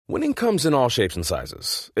Winning comes in all shapes and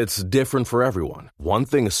sizes. It's different for everyone. One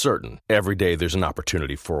thing is certain. Every day there's an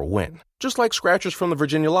opportunity for a win. Just like scratchers from the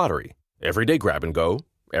Virginia Lottery. Everyday grab and go.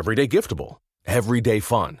 Everyday giftable. Everyday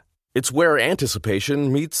fun. It's where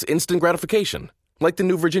anticipation meets instant gratification. Like the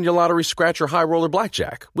new Virginia Lottery Scratcher High Roller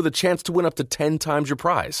Blackjack with a chance to win up to 10 times your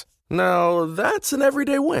prize. Now, that's an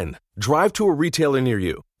everyday win. Drive to a retailer near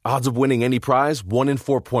you. Odds of winning any prize, 1 in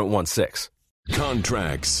 4.16.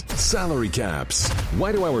 Contracts, salary caps.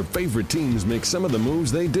 Why do our favorite teams make some of the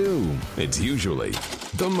moves they do? It's usually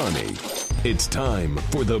the money. It's time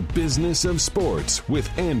for the Business of Sports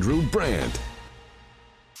with Andrew Brandt.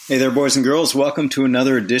 Hey there, boys and girls. Welcome to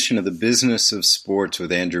another edition of the Business of Sports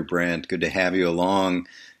with Andrew Brandt. Good to have you along.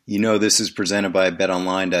 You know this is presented by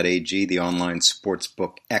BetOnline.ag, the online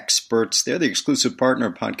sportsbook experts. They're the exclusive partner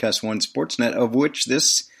of Podcast One Sportsnet, of which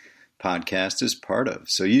this podcast is part of.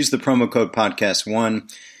 So use the promo code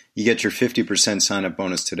Podcast1. You get your 50% sign-up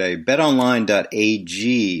bonus today.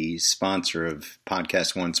 BetOnline.ag, sponsor of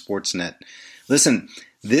Podcast One Sportsnet. Listen,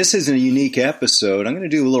 this is a unique episode. I'm going to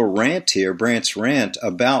do a little rant here, Brandt's rant,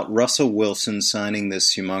 about Russell Wilson signing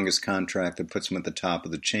this humongous contract that puts him at the top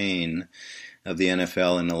of the chain of the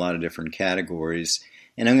NFL in a lot of different categories.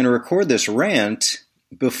 And I'm going to record this rant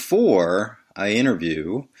before I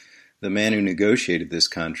interview the man who negotiated this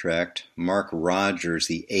contract, Mark Rodgers,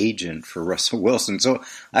 the agent for Russell Wilson. So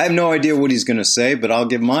I have no idea what he's going to say, but I'll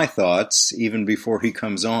give my thoughts even before he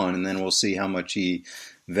comes on, and then we'll see how much he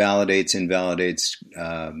validates, invalidates,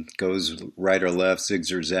 goes right or left,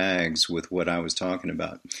 zigs or zags with what I was talking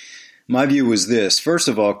about. My view was this. First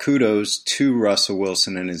of all, kudos to Russell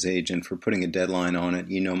Wilson and his agent for putting a deadline on it.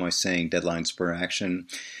 You know my saying, deadline spur action.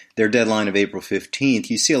 Their deadline of April 15th.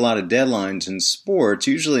 You see a lot of deadlines in sports,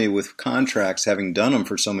 usually with contracts having done them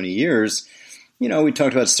for so many years. You know, we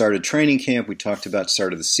talked about start of training camp. We talked about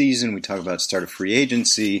start of the season. We talked about start of free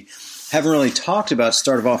agency. Haven't really talked about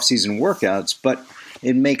start of off-season workouts, but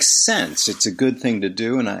it makes sense. It's a good thing to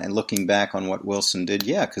do. And looking back on what Wilson did,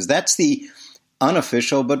 yeah, because that's the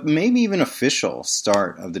unofficial, but maybe even official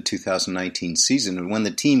start of the 2019 season. And when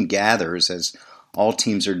the team gathers, as all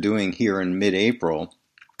teams are doing here in mid-April,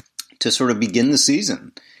 to sort of begin the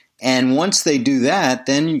season. And once they do that,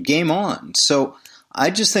 then game on. So I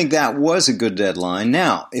just think that was a good deadline.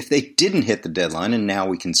 Now, if they didn't hit the deadline, and now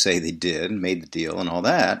we can say they did, made the deal and all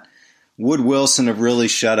that, would Wilson have really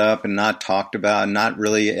shut up and not talked about, not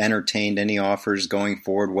really entertained any offers going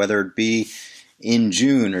forward, whether it be in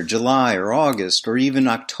June or July or August or even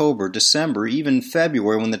October, December, even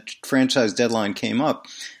February when the franchise deadline came up?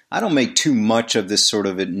 I don't make too much of this sort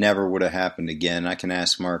of it never would have happened again. I can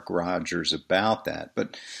ask Mark Rodgers about that.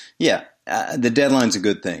 But yeah, the deadline's a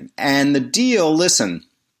good thing. And the deal, listen,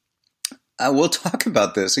 we'll talk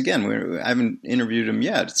about this. Again, I haven't interviewed him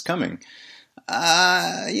yet. It's coming.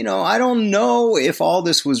 I don't know if all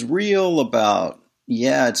this was real about,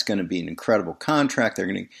 it's going to be an incredible contract. They're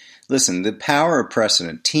going to listen, the power of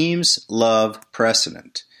precedent. Teams love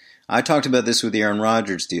precedent. I talked about this with the Aaron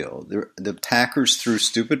Rodgers deal. The Packers threw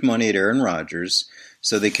stupid money at Aaron Rodgers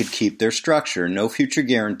so they could keep their structure. No future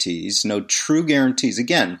guarantees, no true guarantees.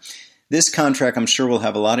 Again, this contract I'm sure will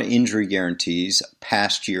have a lot of injury guarantees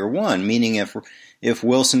past year one, meaning if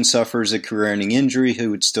Wilson suffers a career-ending injury, he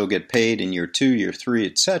would still get paid in year 2, year 3,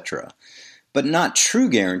 etc. But not true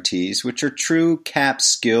guarantees, which are true cap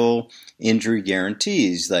skill injury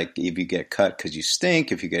guarantees. Like if you get cut because you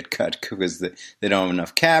stink, if you get cut because they don't have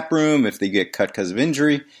enough cap room, if they get cut because of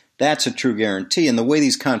injury, that's a true guarantee. And the way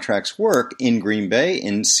these contracts work in Green Bay,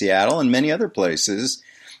 in Seattle, and many other places,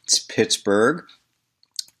 it's Pittsburgh,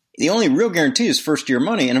 the only real guarantee is first-year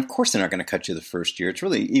money. And of course they're not going to cut you the first year. It's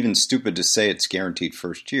really even stupid to say it's guaranteed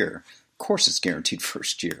first year. Of course it's guaranteed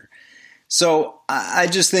first year. So I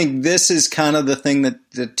just think this is kind of the thing that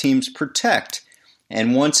the teams protect.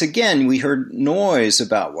 And once again, we heard noise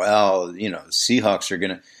about, the Seahawks are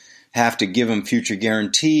going to have to give him future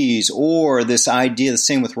guarantees, or this idea, the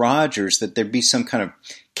same with Rodgers, that there'd be some kind of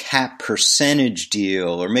cap percentage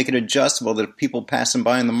deal or make it adjustable that if people pass him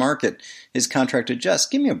by in the market, his contract adjusts.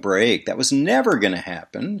 Give me a break. That was never going to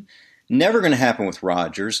happen. Never going to happen with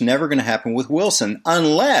Rodgers. Never going to happen with Wilson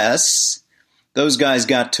unless those guys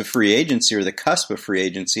got to free agency or the cusp of free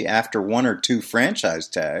agency after 1 or 2 franchise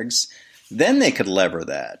tags. Then they could lever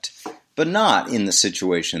that, but not in the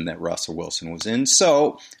situation that Russell Wilson was in.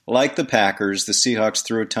 So, like the Packers, the Seahawks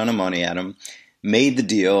threw a ton of money at him, made the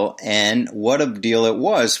deal, and what a deal it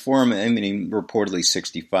was for him. I mean, reportedly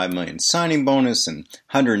 $65 million signing bonus and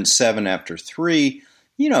 $107 after 3.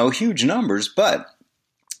 Huge numbers, but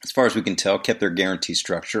as far as we can tell, kept their guarantee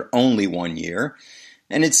structure only 1 year.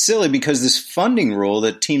 And it's silly because this funding rule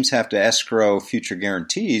that teams have to escrow future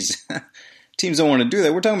guarantees, teams don't want to do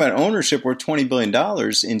that. We're talking about ownership worth $20 billion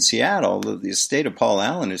in Seattle, the estate of Paul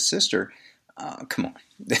Allen, his sister. Come on.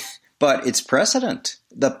 But it's precedent.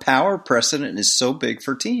 The power precedent is so big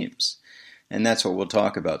for teams. And that's what we'll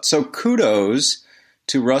talk about. So kudos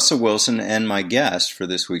to Russell Wilson and my guest for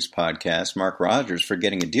this week's podcast, Mark Rodgers, for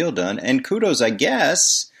getting a deal done. And kudos, I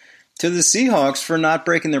guess, to the Seahawks for not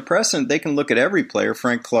breaking their precedent. They can look at every player,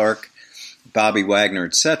 Frank Clark, Bobby Wagner,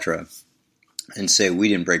 etc., and say, we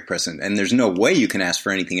didn't break precedent. And there's no way you can ask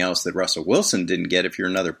for anything else that Russell Wilson didn't get if you're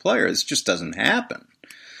another player. This just doesn't happen.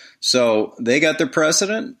 So they got their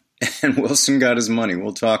precedent, and Wilson got his money.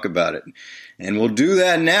 We'll talk about it. And we'll do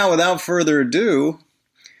that now without further ado.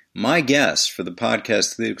 My guest for the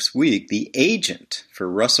podcast this week, the agent for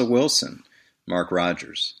Russell Wilson, Mark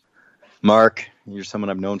Rodgers. Mark, you're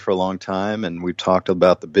someone I've known for a long time, and we've talked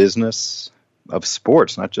about the business of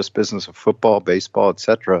sports, not just business of football, baseball,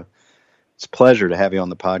 etc. It's a pleasure to have you on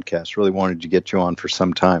the podcast. Really wanted to get you on for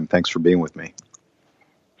some time. Thanks for being with me.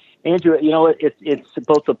 Andrew, it's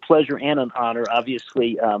both a pleasure and an honor.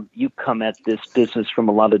 Obviously, you come at this business from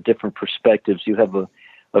a lot of different perspectives. You have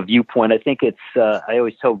a viewpoint. I think it's, I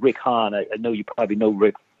always tell Rick Hahn, I know you probably know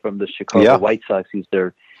Rick from the Chicago White Sox. He's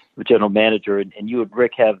their general manager. And you and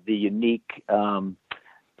Rick have the unique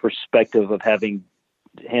perspective of having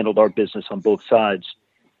handled our business on both sides.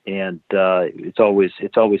 And it's always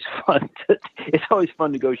fun. It's always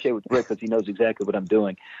fun to negotiate with Rick because he knows exactly what I'm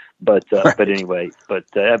doing. But anyway,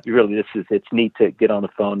 really, it's neat to get on the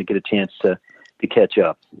phone and get a chance to catch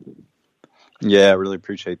up. Yeah, I really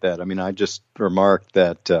appreciate that. I mean, I just remarked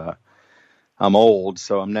that I'm old,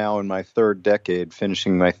 so I'm now in my third decade,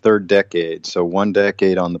 finishing my third decade. So 1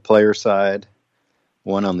 decade on the player side,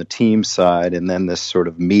 1 on the team side, and then this sort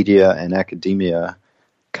of media and academia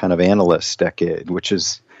kind of analyst decade, which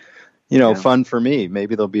is, fun for me.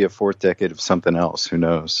 Maybe there'll be a 4th decade of something else. Who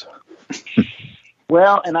knows?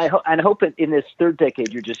 Well, and I hope in this 3rd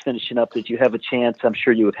decade you're just finishing up that you have a chance, I'm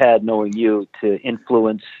sure you have had, knowing you, to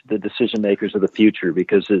influence the decision makers of the future,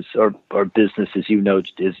 because our business, as you know,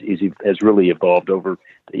 has really evolved over.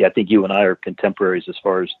 I think you and I are contemporaries as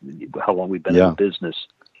far as how long we've been in business,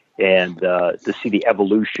 and to see the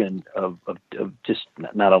evolution of just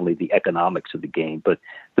not only the economics of the game, but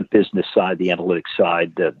the business side, the analytics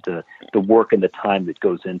side, the work and the time that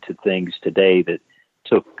goes into things today that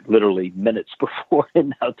took literally minutes before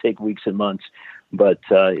and now take weeks and months. But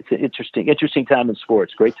it's an interesting time in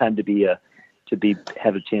sports. Great time to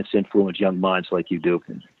have a chance to influence young minds like you do.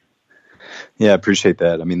 Yeah, I appreciate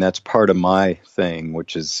that. I mean, that's part of my thing,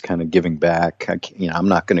 which is kind of giving back. I'm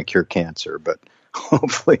not going to cure cancer, but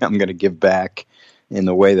hopefully I'm going to give back in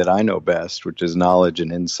the way that I know best, which is knowledge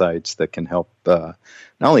and insights that can help not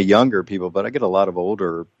only younger people, but I get a lot of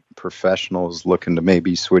older professionals looking to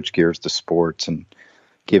maybe switch gears to sports and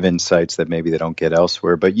give insights that maybe they don't get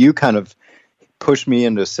elsewhere. But you kind of pushed me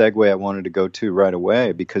into a segue I wanted to go to right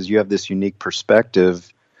away, because you have this unique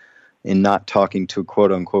perspective in not talking to,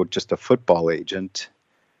 quote unquote, just a football agent,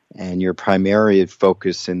 and your primary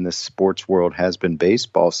focus in the sports world has been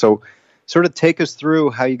baseball. So sort of take us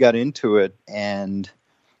through how you got into it, and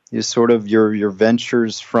is sort of your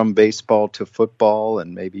ventures from baseball to football,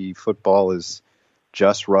 and maybe football is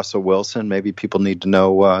just Russell Wilson. Maybe people need to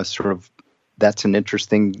know sort of that's an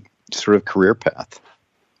interesting sort of career path.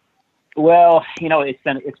 Well, it's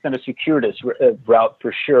been a circuitous route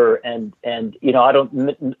for sure, and a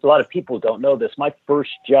lot of people don't know this. My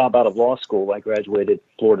first job out of law school, I graduated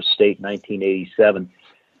Florida State in 1987.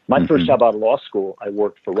 My first job out of law school, I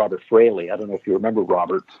worked for Robert Fraley. I don't know if you remember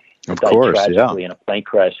Robert. Of course, tragically in a plane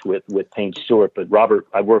crash with Payne Stewart. But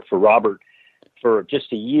I worked for Robert for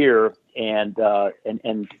just a year, and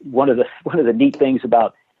one of the neat things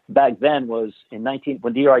about back then was when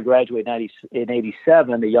DRI graduated in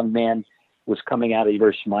 87, a young man was coming out of the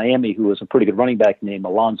University of Miami who was a pretty good running back named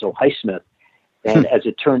Alonzo Highsmith. And as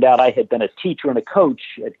it turned out, I had been a teacher and a coach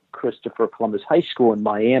at Christopher Columbus High School in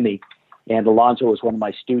Miami, and Alonzo was one of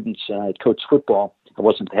my students. I had coached football. I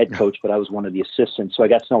wasn't the head coach, but I was one of the assistants. So I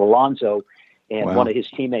got to know Alonzo, and one of his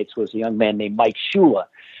teammates was a young man named Mike Shula.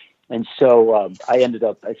 And so I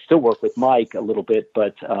still work with Mike a little bit,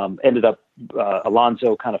 but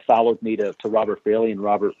Alonzo kind of followed me to Robert Fraley, and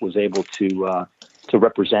Robert was able to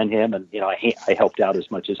represent him. And, I helped out as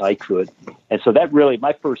much as I could. And so that really,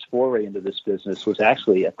 my first foray into this business was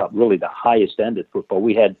actually, I thought, really the highest end at football.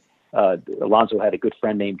 We had, Alonzo had a good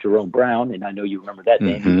friend named Jerome Brown, and I know you remember that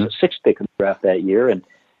name. He was a 6th pick in the draft that year. And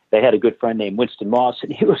they had a good friend named Winston Moss,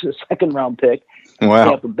 and he was a 2nd round pick.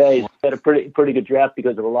 Wow. Tampa Bay had a pretty good draft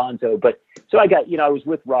because of Alonso. But so I got, I was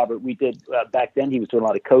with Robert. We did back then. He was doing a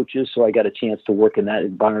lot of coaches, so I got a chance to work in that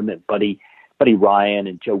environment. Buddy Ryan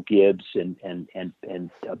and Joe Gibbs and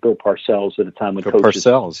Bill Parcells at a time when coaches'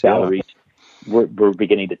 salaries were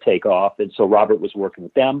beginning to take off, and so Robert was working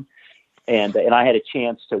with them, and I had a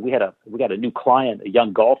chance to. We got a new client, a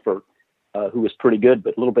young golfer. Who was pretty good,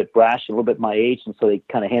 but a little bit brash, a little bit my age, and so they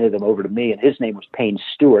kind of handed him over to me. And his name was Payne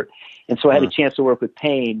Stewart, and so I had a chance to work with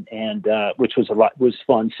Payne, and which was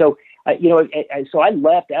fun. So I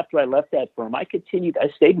left after I left that firm. I continued. I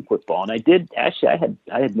stayed in football, and I did actually.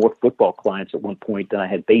 I had more football clients at one point than I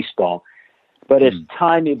had baseball. But as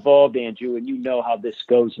time evolved, Andrew, and you know how this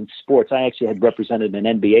goes in sports, I actually had represented an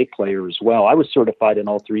NBA player as well. I was certified in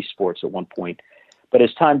all three sports at one point. But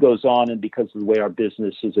as time goes on, and because of the way our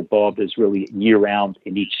business has evolved is really year-round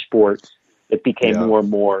in each sport, it became more and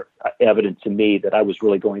more evident to me that I was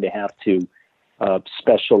really going to have to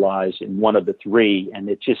specialize in one of the three. And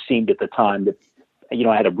it just seemed at the time that,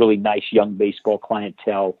 I had a really nice young baseball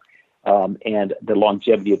clientele, and the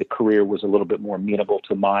longevity of the career was a little bit more amenable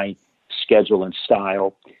to my schedule and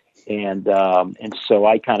style. And so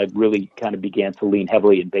I kind of began to lean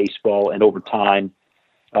heavily in baseball, and over time,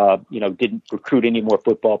 didn't recruit any more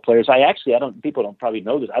football players. People don't probably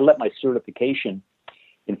know this. I let my certification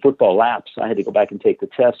in football lapse. I had to go back and take the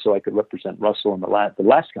test so I could represent Russell in the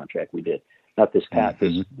last contract we did, not this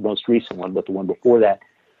most recent one, but the one before that.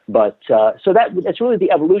 But, so that's really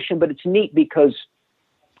the evolution, but it's neat because,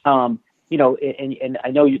 and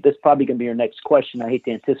I know that's probably going to be your next question. I hate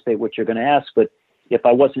to anticipate what you're going to ask, but if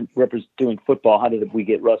I wasn't doing football, how did we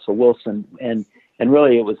get Russell Wilson? And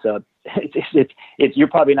really it was, you're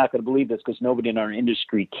probably not going to believe this because nobody in our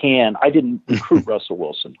industry can. I didn't recruit Russell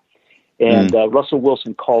Wilson, and Russell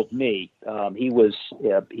Wilson called me. He was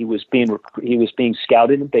being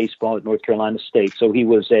scouted in baseball at North Carolina State. So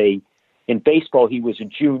in baseball he was a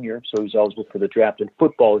junior, so he was eligible for the draft. In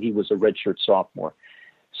football he was a redshirt sophomore.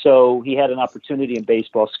 So he had an opportunity in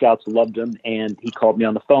baseball. Scouts loved him, and he called me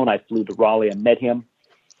on the phone. I flew to Raleigh and met him.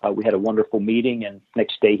 We had a wonderful meeting, and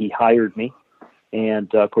next day he hired me.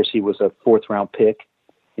 And, of course, he was a fourth-round pick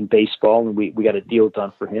in baseball, and we got a deal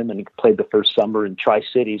done for him, and he played the first summer in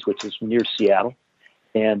Tri-Cities, which is near Seattle.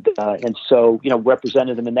 And so,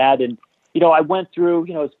 represented him in that. And, I went through,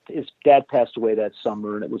 his dad passed away that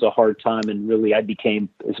summer, and it was a hard time, and really I became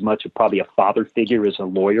as much of probably a father figure as a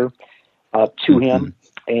lawyer to him,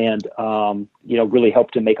 and, really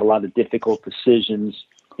helped him make a lot of difficult decisions,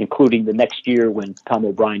 including the next year when Tom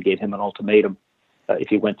O'Brien gave him an ultimatum if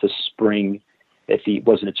he went to if he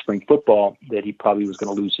wasn't at spring football, that he probably was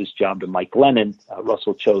going to lose his job to Mike Glennon.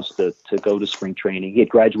 Russell chose to go to spring training. He had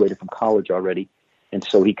graduated from college already, and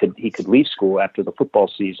so he could leave school after the football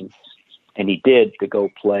season, and he did to go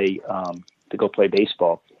play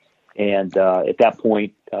baseball. And at that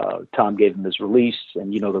point, Tom gave him his release,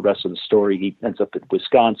 and the rest of the story. He ends up at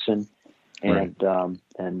Wisconsin, and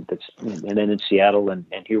then in Seattle, and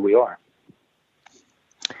here we are.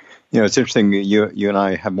 It's interesting. You and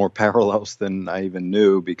I have more parallels than I even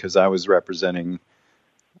knew, because I was representing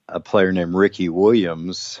a player named Ricky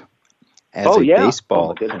Williams as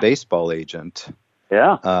a baseball agent.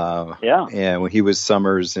 Yeah. And when he was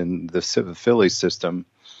Summers in the Phillies system,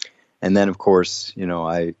 and then of course,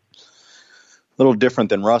 a little different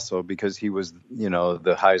than Russell because he was,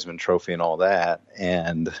 the Heisman Trophy and all that,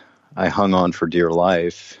 and I hung on for dear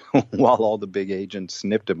life while all the big agents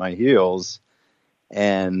nipped at my heels.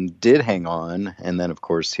 And did hang on, and then of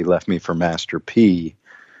course he left me for Master P.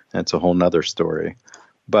 That's a whole nother story.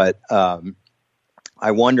 But I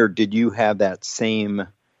wonder, did you have that same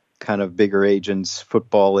kind of bigger agents,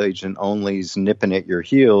 football agent onlys nipping at your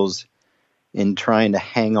heels in trying to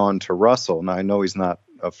hang on to Russell? Now I know he's not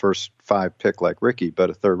a first 5 pick like Ricky, but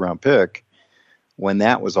a 3rd round pick. When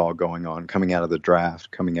that was all going on, coming out of the draft,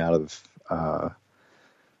 coming out of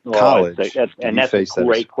college, and that's a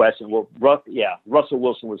great question. Well, Russell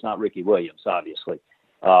Wilson was not Ricky Williams, obviously,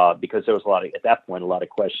 because there was at that point a lot of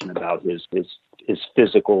question about his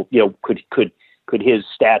physical. Could his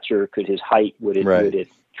stature, could his height, would it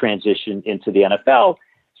transition into the NFL?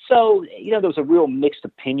 So there was a real mixed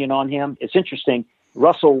opinion on him. It's interesting.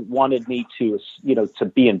 Russell wanted me to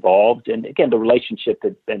be involved, and again, the relationship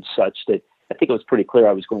had been such that I think it was pretty clear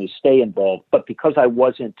I was going to stay involved. But because I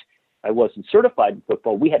wasn't certified in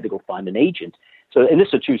football, we had to go find an agent. So, and this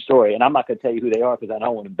is a true story, and I'm not going to tell you who they are because I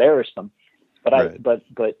don't want to embarrass them. But but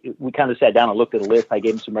we kind of sat down and looked at a list. I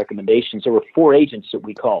gave them some recommendations. There were 4 agents that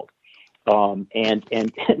we called, and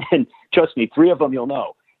trust me, 3 of them you'll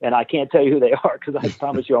know, and I can't tell you who they are because I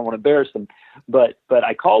promise you I won't embarrass them. But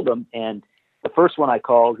I called them, and the first one I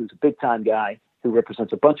called, who's a big time guy, who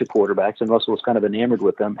represents a bunch of quarterbacks, and Russell was kind of enamored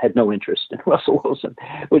with them, had no interest in Russell Wilson,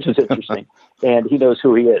 which is interesting. And he knows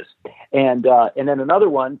who he is. And then another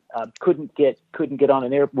one wouldn't get on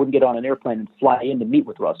an airplane and fly in to meet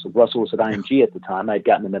with Russell. Russell was at IMG at the time. I had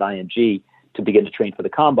gotten him at IMG to begin to train for the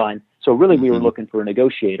combine. So really we were looking for a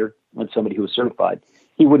negotiator and somebody who was certified.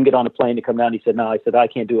 He wouldn't get on a plane to come down. He said, no, I said, I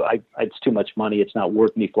can't do it. It's too much money. It's not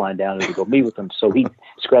worth me flying down to go meet with him. So he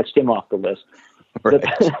scratched him off the list. Right.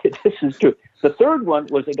 This is true. The third one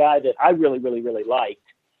was a guy that I really, really, really liked.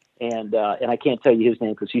 And I can't tell you his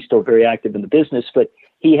name because he's still very active in the business, but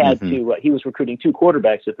he had to, he was recruiting 2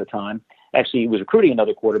 quarterbacks at the time. Actually, he was recruiting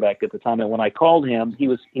another quarterback at the time. And when I called him, he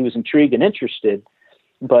was intrigued and interested,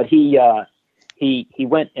 but he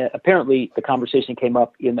went, apparently the conversation came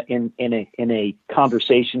up in a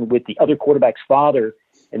conversation with the other quarterback's father,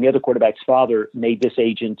 and the other quarterback's father made this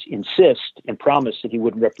agent insist and promise that he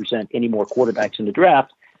wouldn't represent any more quarterbacks in the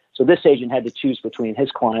draft. So this agent had to choose between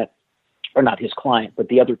his client, or not his client, but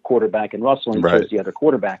the other quarterback and Russell, and chose the other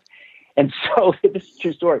quarterback. And so this is a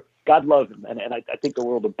true story. God loved him. And I think the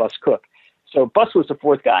world of Bus Cook. So Bus was the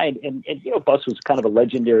fourth guy. And Bus was kind of a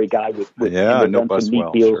legendary guy with some neat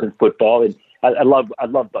deals in football. And I love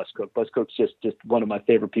Bus Cook. Bus Cook's just one of my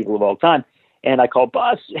favorite people of all time. And I called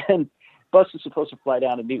Bus, and Bus was supposed to fly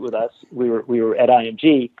down and meet with us. We were at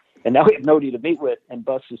IMG, and now we have nobody to meet with. And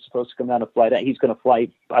Bus is supposed to come down and fly down. He's going to fly.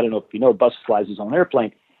 I don't know if you know, Bus flies his own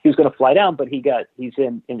airplane. He was going to fly down, but he's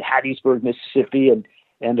in Hattiesburg, Mississippi, and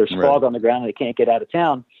there's fog on the ground, and they can't get out of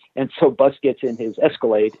town. And so Bus gets in his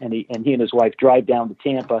Escalade, and he and his wife drive down to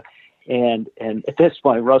Tampa. And at this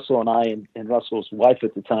point, Russell and I and Russell's wife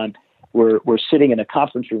at the time were sitting in a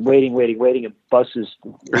conference room waiting, and Bus is,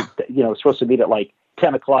 supposed to meet at like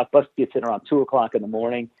 10 o'clock. Bus gets in around 2 o'clock in the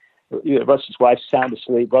morning. Russell's wife's sound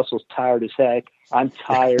asleep. Russell's tired as heck. I'm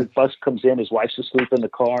tired. Bus comes in. His wife's asleep in the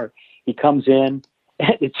car. He comes in.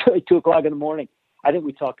 It's 2 o'clock in the morning. I think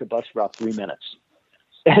we talked to Bus for about 3 minutes.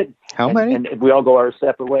 How many? And we all go our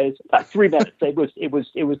separate ways. 3 minutes. It was.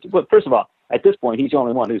 Well, first of all, at this point, he's the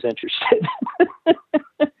only one who's interested.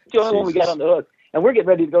 The only one we got on the hook, and we're getting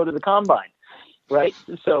ready to go to the combine, right?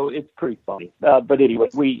 So it's pretty funny. But anyway,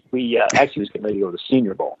 we actually was getting ready to go to the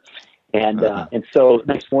Senior Bowl, and so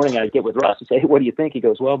next morning I get with Russ and say, hey, what do you think? He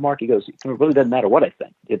goes, well, Mark, he goes, it really doesn't matter what I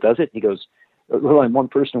think. It does it. He goes, there's only one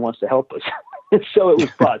person who wants to help us. And so it was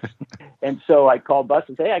Bus. And so I called Bus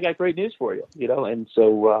and said, hey, I got great news for you, And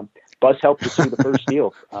so Bus helped us through the first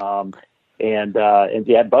deal. And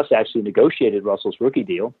Bus actually negotiated Russell's rookie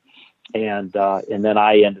deal. And then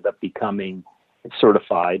I ended up becoming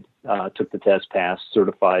certified, took the test, passed,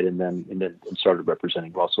 certified, and then started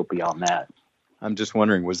representing Russell beyond that. I'm just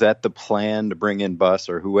wondering, was that the plan to bring in Bus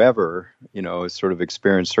or whoever, is sort of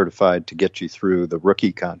experienced certified to get you through the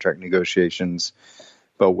rookie contract negotiations?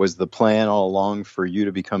 But was the plan all along for you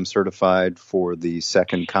to become certified for the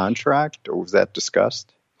second contract, or was that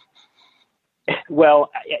discussed?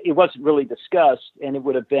 Well, it wasn't really discussed, and it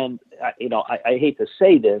would have been, I hate to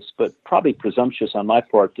say this, but probably presumptuous on my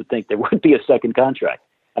part to think there would be a second contract.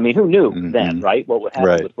 I mean, who knew then, right, what would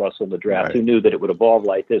happen with Russell in the draft? Right. Who knew that it would evolve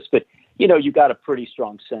like this? But, you got a pretty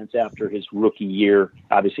strong sense after his rookie year,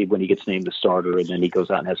 obviously when he gets named the starter, and then he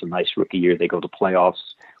goes out and has a nice rookie year. They go to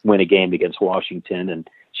playoffs, win a game against Washington, and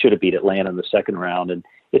should have beat Atlanta in the second round. And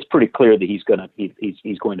it's pretty clear that he's going to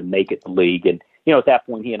make it in the league. And, at that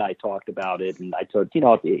point, he and I talked about it, and I told, I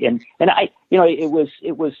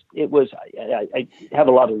have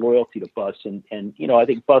a lot of loyalty to Bus, and I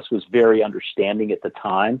think Bus was very understanding at the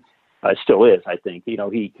time. Still is, I think.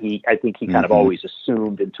 I think he kind of always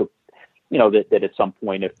assumed and took, that at some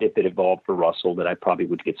point, if it evolved for Russell, that I probably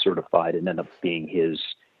would get certified and end up being his,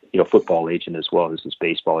 football agent as well as his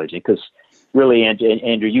baseball agent. Because really,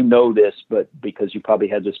 Andrew, this, but because you probably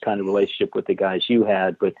had this kind of relationship with the guys you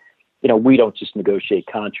had, but we don't just negotiate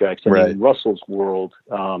contracts. I mean, in Russell's world,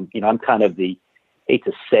 I'm kind of hate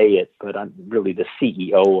to say it, but I'm really the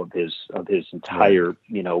CEO of his entire,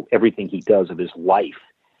 everything he does of his life.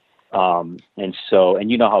 And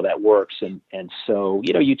you know how that works. And so,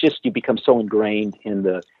 you become so ingrained in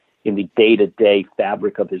the day-to-day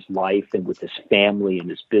fabric of his life and with his family and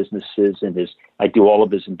his businesses and I do all of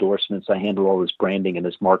his endorsements. I handle all his branding and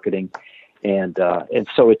his marketing. And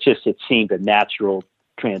so it seemed a natural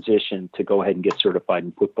transition to go ahead and get certified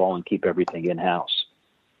in football and keep everything in-house.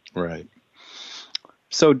 Right.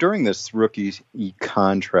 So during this rookie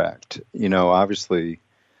contract, obviously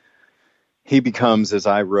he becomes, as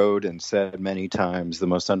I wrote and said many times, the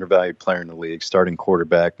most undervalued player in the league, starting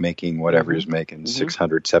quarterback, making whatever he's making,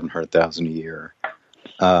 $600,000, $700,000 a year.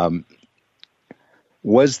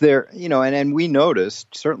 Was there, and we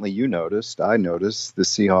noticed, certainly you noticed, I noticed the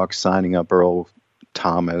Seahawks signing up Earl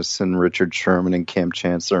Thomas and Richard Sherman and Cam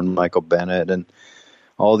Chancellor and Michael Bennett and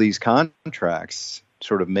all these contracts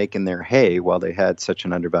sort of making their hay while they had such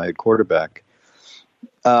an undervalued quarterback.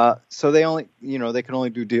 So they only, they can only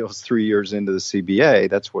do deals 3 years into the CBA.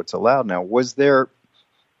 That's what's allowed now. Was there,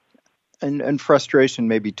 and frustration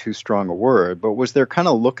may be too strong a word, but was there kind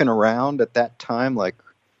of looking around at that time like,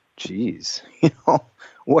 geez,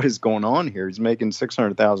 what is going on here? He's making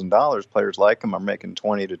 $600,000. Players like him are making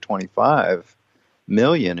 20 to 25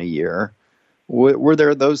 million a year. Were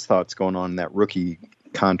there those thoughts going on in that rookie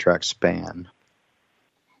contract span?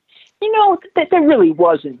 There really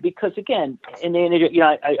wasn't, because again,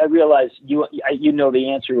 I realize you know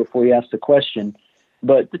the answer before you ask the question,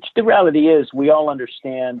 but the reality is we all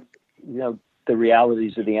understand, the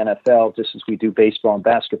realities of the NFL, just as we do baseball and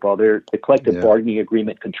basketball. The collective bargaining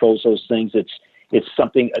agreement controls those things. It's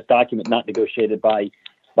a document not negotiated by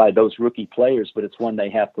those rookie players, but it's one they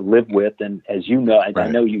have to live with. And as you know, as I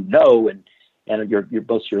know you know, and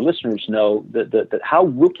both your listeners know, that how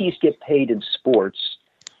rookies get paid in sports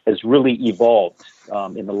has really evolved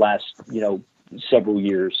in the last several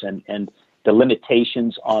years, and the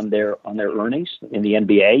limitations on their earnings in the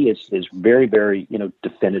NBA is very, very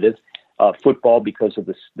definitive. Football, because of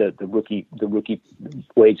the rookie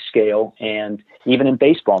wage scale, and even in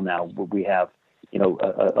baseball now we have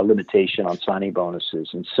a limitation on signing bonuses,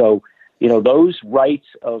 and so those rights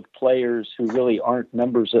of players who really aren't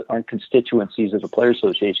constituencies of the Players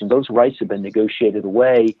Association, those rights have been negotiated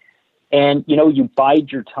away, and you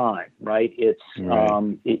bide your time, right?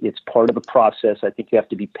 It's part of the process. I think you have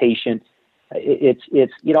to be patient.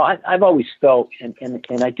 I've always felt, and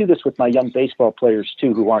I do this with my young baseball players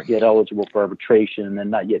too, who aren't yet eligible for arbitration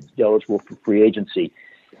and not yet eligible for free agency,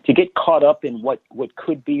 to get caught up in what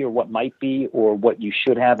could be or what might be or what you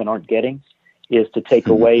should have and aren't getting is to take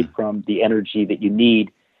away from the energy that you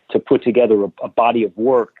need to put together a body of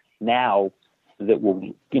work now that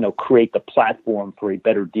will, create the platform for a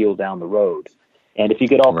better deal down the road. And if you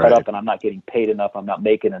get all caught up and I'm not getting paid enough, I'm not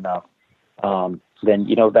making enough, then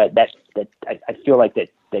that I feel like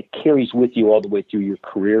that carries with you all the way through your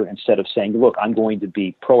career, instead of saying, look, I'm going to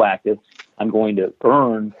be proactive, I'm going to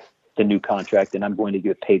earn the new contract, and I'm going to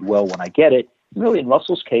get paid well when I get it. Really, in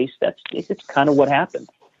Russell's case, it's kind of what happened.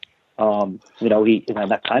 Not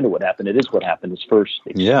kind of what happened. It is what happened. His first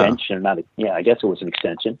extension, I guess it was an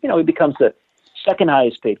extension. He becomes the second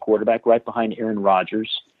highest paid quarterback, right behind Aaron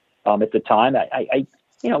Rodgers. At the time,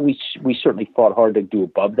 we certainly fought hard to do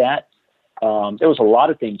above that. There was a lot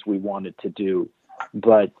of things we wanted to do,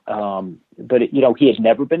 but he had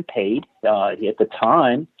never been paid. At the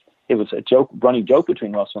time, it was a running joke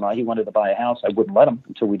between Russell and I. He wanted to buy a house. I wouldn't let him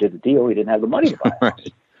until we did the deal. He didn't have the money to buy a house.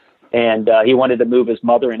 And he wanted to move his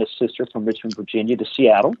mother and his sister from Richmond, Virginia to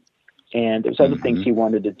Seattle. And there's other things he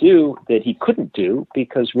wanted to do that he couldn't do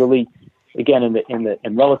because really, again,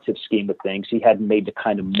 in relative scheme of things, he hadn't made the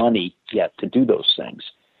kind of money yet to do those things.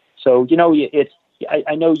 So,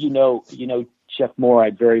 I know you know Jeff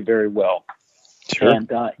Moride very, very well. Sure.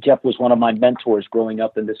 And Jeff was one of my mentors growing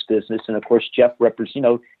up in this business. And of course, Jeff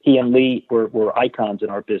he and Lee were icons in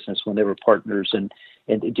our business when they were partners and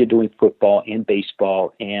doing football and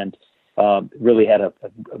baseball, and really had a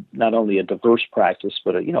not only a diverse practice,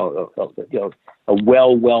 but a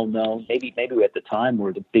well known, maybe at the time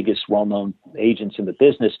were the biggest well-known agents in the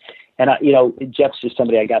business. And Jeff's just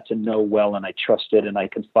somebody I got to know well, and I trusted and I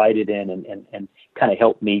confided in, and kind of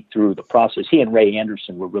helped me through the process. He and Ray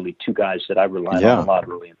Anderson were really two guys that I relied on a lot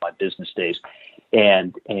early in my business days.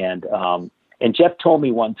 And Jeff told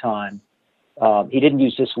me one time, he didn't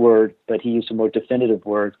use this word, but he used a more definitive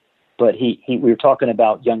word. But we were talking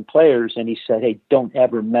about young players, and he said, "Hey, don't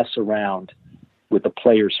ever mess around with the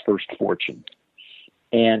player's first fortune."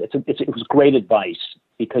 And it was great advice,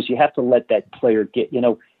 because you have to let that player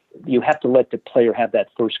you have to let the player have that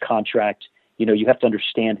first contract. You have to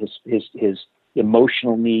understand his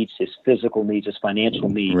emotional needs, his physical needs, his financial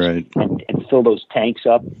needs, and fill those tanks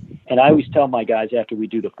up. And I always tell my guys, after we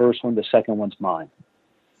do the first one, the second one's mine.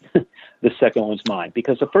 The second one's mine,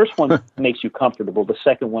 because the first one makes you comfortable. The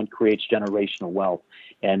second one creates generational wealth.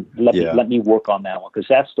 And let me work on that one, because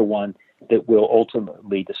that's the one that will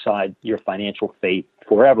ultimately decide your financial fate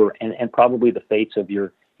forever, and probably the fates of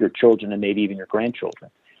your children and maybe even your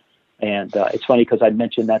grandchildren. And it's funny, because I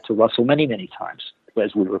mentioned that to Russell many, many times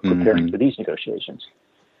as we were preparing for these negotiations.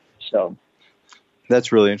 So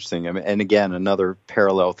that's really interesting. I mean, and again, another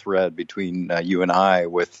parallel thread between you and I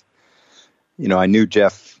with I knew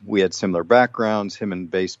Jeff, we had similar backgrounds, him in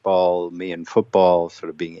baseball, me in football, sort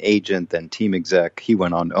of being agent, then team exec. He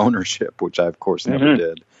went on to ownership, which I, of course, never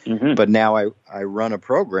did. But now I run a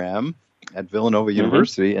program at Villanova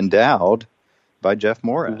University endowed by Jeff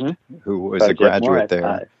Morad, who was a graduate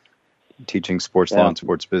there, teaching sports law and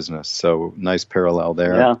sports business. So nice parallel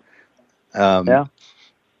there.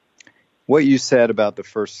 What you said about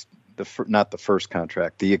not the first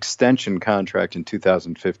contract, the extension contract in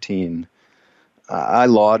 2015, I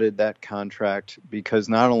lauded that contract because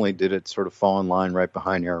not only did it sort of fall in line right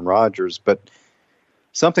behind Aaron Rodgers, but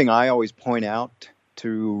something I always point out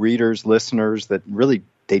to readers, listeners, that really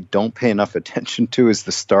they don't pay enough attention to is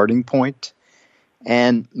the starting point.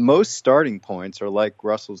 And most starting points are like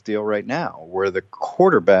Russell's deal right now, where the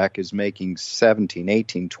quarterback is making $17,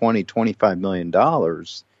 $18, $20, $25 million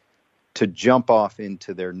to jump off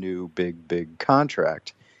into their new big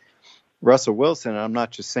contract. Russell Wilson, and I'm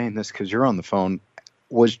not just saying this because you're on the phone,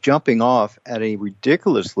 was jumping off at a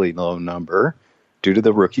ridiculously low number due to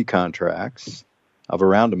the rookie contracts of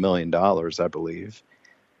around $1 million, I believe,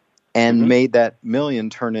 and made that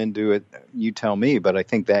million turn into it. You tell me, but I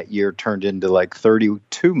think that year turned into like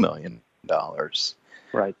 $32 million.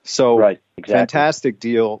 Right. So exactly. Fantastic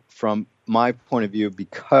deal from my point of view,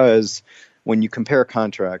 because when you compare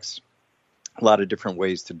contracts, a lot of different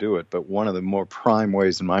ways to do it, but one of the more prime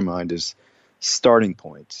ways in my mind is starting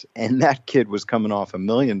points. And that kid was coming off $1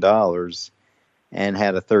 million and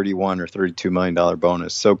had a $31 or $32 million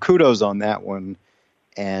bonus. So kudos on that one.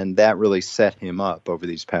 And that really set him up over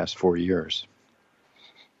these past 4 years.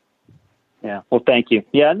 Yeah. Well, thank you.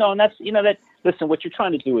 Yeah, no, and that's, listen, what you're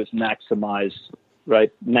trying to do is maximize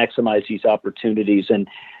these opportunities. And,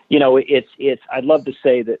 I'd love to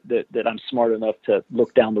say that I'm smart enough to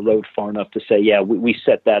look down the road far enough to say, yeah, we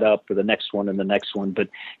set that up for the next one and the next one. But,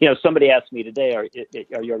 somebody asked me today, are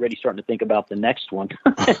you already starting to think about the next one?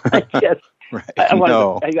 I guess. Right.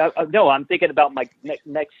 No, I'm thinking about my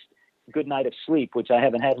next good night of sleep, which I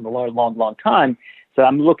haven't had in a long time. So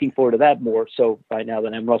I'm looking forward to that more so right now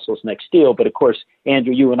than Russell's next deal. But of course,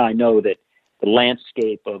 Andrew, you and I know that the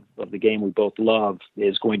landscape of the game we both love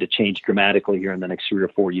is going to change dramatically here in the next 3 or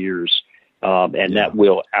 4 years. That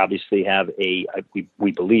will obviously have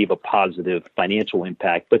we believe, a positive financial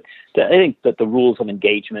impact. But I think that the rules of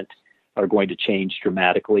engagement are going to change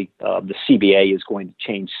dramatically. The CBA is going to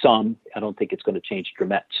change some. I don't think it's going to change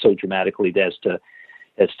so dramatically as to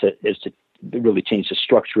really change the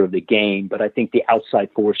structure of the game. But I think the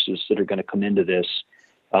outside forces that are going to come into this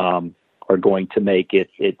are going to make it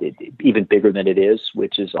even bigger than it is,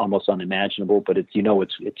 which is almost unimaginable. But it's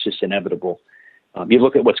just inevitable. You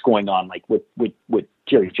look at what's going on, like what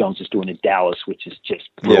Jerry Jones is doing in Dallas, which is just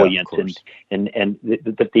brilliant, and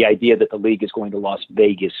the idea that the league is going to Las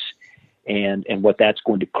Vegas and what that's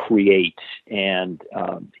going to create, and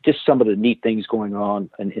just some of the neat things going on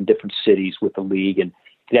in different cities with the league, and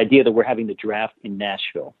the idea that we're having the draft in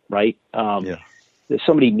Nashville, right? There's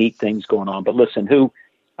so many neat things going on. But listen, who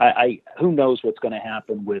knows what's going to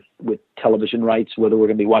happen with television rights, whether we're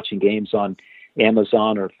going to be watching games on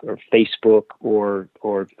Amazon or Facebook or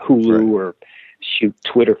Hulu or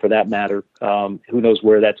Twitter for that matter. Who knows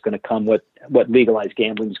where that's going to come, what legalized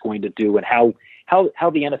gambling is going to do, and how the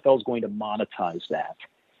NFL is going to monetize that.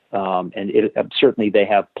 Certainly they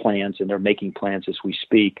have plans, and they're making plans as we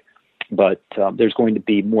speak, but there's going to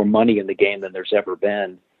be more money in the game than there's ever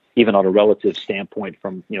been. Even on a relative standpoint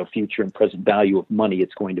from, future and present value of money,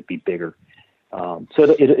 it's going to be bigger.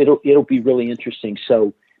 So it'll be really interesting.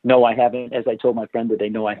 So no, I haven't, as I told my friend today,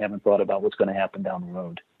 no, I haven't thought about what's going to happen down the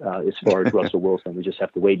road as far as Russell Wilson. We just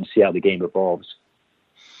have to wait and see how the game evolves.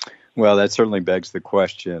 Well, that certainly begs the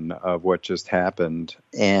question of what just happened.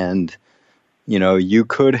 And, you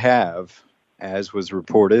could have, as was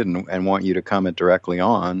reported, and want you to comment directly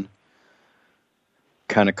on,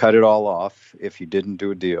 kind of cut it all off if you didn't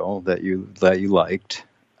do a deal that you liked,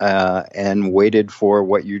 and waited for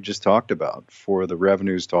what you just talked about, for the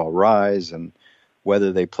revenues to all rise, and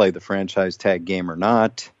whether they play the franchise tag game or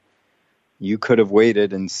not. You could have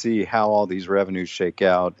waited and see how all these revenues shake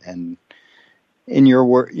out, and in your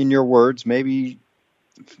words, maybe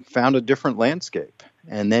found a different landscape.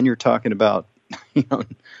 And then you're talking about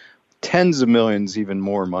tens of millions, even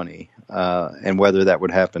more money. And whether that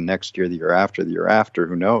would happen next year, the year after,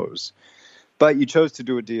 who knows? But you chose to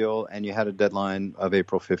do a deal, and you had a deadline of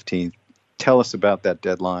April 15th. Tell us about that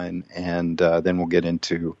deadline, and then we'll get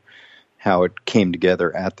into how it came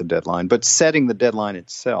together at the deadline. But setting the deadline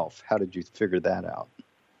itself, how did you figure that out?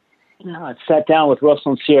 I sat down with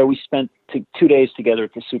Russell and Sierra. We spent 2 days together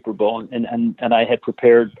at the Super Bowl, and I had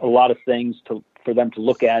prepared a lot of things for them to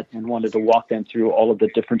look at and wanted to walk them through all of the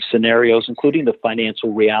different scenarios, including the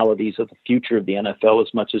financial realities of the future of the NFL,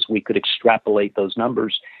 as much as we could extrapolate those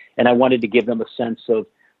numbers. And I wanted to give them a sense of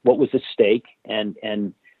what was at stake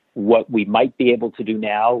and what we might be able to do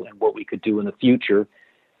now and what we could do in the future.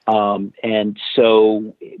 And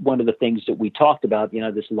so one of the things that we talked about,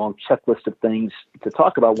 this long checklist of things to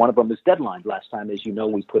talk about, one of them is deadline. Last time, as you know,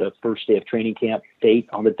 we put a first day of training camp date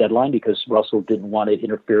on the deadline because Russell didn't want it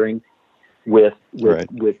interfering with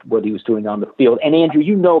what he was doing on the field. And Andrew,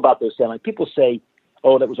 you know about those deadlines. People say,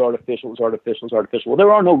 oh, that was artificial, it was artificial, it was artificial. Well,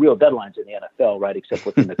 there are no real deadlines in the NFL, right, except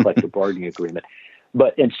within the collective bargaining agreement.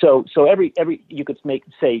 So every you could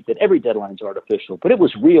say that every deadline is artificial, but it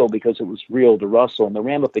was real because it was real to Russell, and the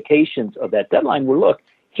ramifications of that deadline were, look,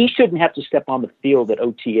 he shouldn't have to step on the field at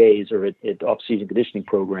OTAs or at off-season conditioning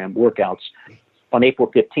program workouts on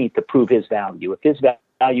April 15th to prove his value. If his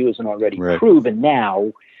value isn't already proven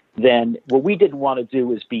now, then what we didn't want to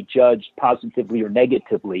do is be judged positively or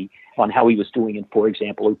negatively on how he was doing in, for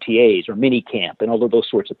example, OTAs or mini camp and all of those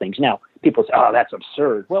sorts of things. Now, people say, oh, that's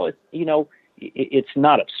absurd. Well, it's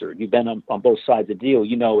not absurd. You've been on both sides of the deal.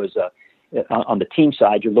 On the team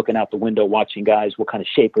side, you're looking out the window watching guys, what kind of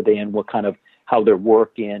shape are they in, how they're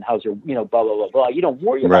working, how's their, blah, blah, blah, blah. You don't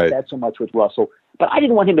worry about that so much with Russell. But I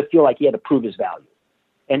didn't want him to feel like he had to prove his value.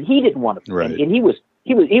 And he didn't want to. Right. And he was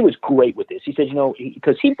great with this. He said,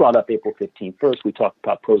 because he brought up April 15th first. We talked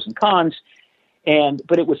about pros and cons.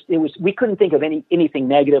 But it was we couldn't think of anything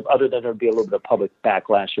negative other than there'd be a little bit of public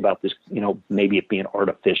backlash about this, maybe it being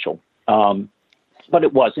artificial. But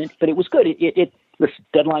it wasn't. But it was good. Listen,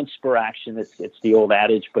 deadline spur action. It's the old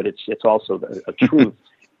adage, but it's also a truth.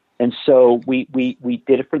 And so we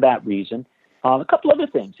did it for that reason. A couple other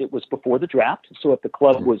things. It was before the draft, so if the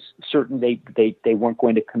club was certain they weren't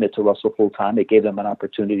going to commit to Russell full time, they gave them an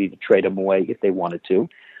opportunity to trade him away if they wanted to.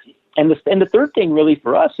 And the third thing, really,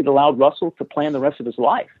 for us, it allowed Russell to plan the rest of his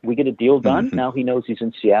life. We get a deal done. Mm-hmm. Now he knows he's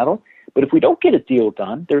in Seattle. But if we don't get a deal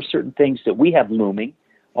done, there are certain things that we have looming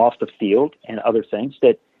off the field and other things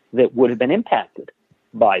that would have been impacted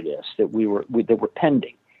by this that were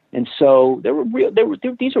pending. And so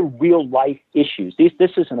these are real life issues.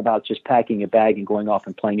 This isn't about just packing a bag and going off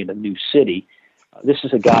and playing in a new city. This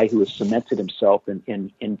is a guy who has cemented himself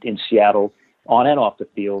in Seattle on and off the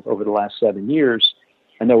field over the last 7 years.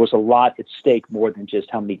 And there was a lot at stake, more than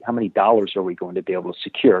just how many dollars are we going to be able to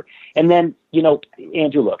secure. And then,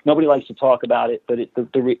 Andrew, look, nobody likes to talk about it, but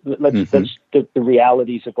the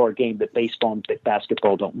realities of our game that baseball and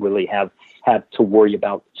basketball don't really have to worry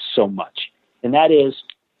about so much. And that is,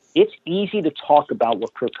 it's easy to talk about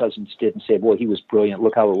what Kirk Cousins did and say, boy, he was brilliant.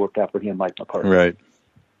 Look how it worked out for him, Mike McCarthy. Right.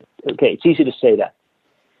 Okay, it's easy to say that.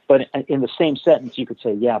 But in the same sentence, you could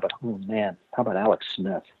say, yeah, but, oh, man, how about Alex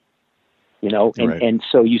Smith? And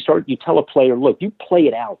so you tell a player, look, you play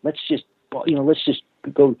it out. Let's just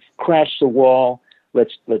go crash the wall.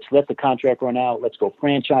 Let's let the contract run out. Let's go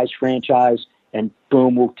franchise, and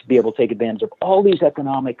boom, we'll be able to take advantage of all these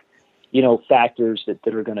economic, factors that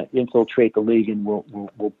are going to infiltrate the league and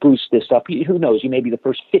will boost this up. Who knows? You may be the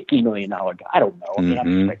first $50 million guy. I don't know. I mean,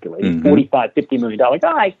 I'm speculating. $45, $50 million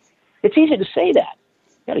guy. It's easy to say that.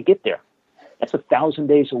 You got to get there. That's 1,000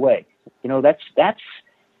 days away. That's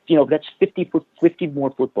 50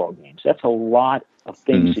 more football games. That's a lot of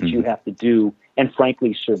things that you have to do and,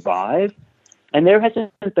 frankly, survive. And there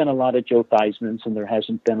hasn't been a lot of Joe Theismann's, and there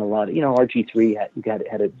hasn't been a lot of, RG3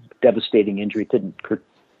 had a devastating injury, didn't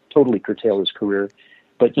totally curtail his career.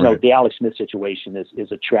 But, the Alex Smith situation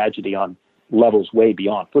is a tragedy on levels way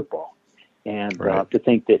beyond football. And to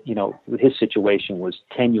think that, his situation was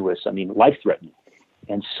tenuous, life-threatening.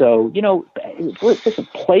 And so, listen,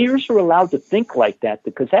 players are allowed to think like that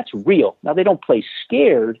because that's real. Now, they don't play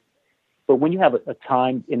scared, but when you have a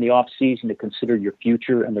time in the off season to consider your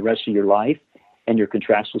future and the rest of your life and your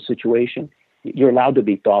contractual situation, you're allowed to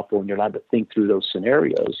be thoughtful and you're allowed to think through those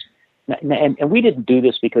scenarios. And we didn't do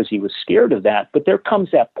this because he was scared of that, but there comes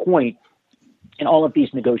that point in all of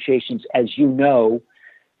these negotiations, as you know,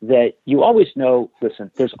 that you always know, listen,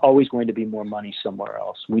 there's always going to be more money somewhere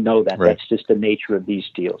else. We know that. Right. That's just the nature of these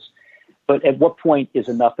deals. But at what point is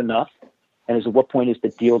enough? And at what point is the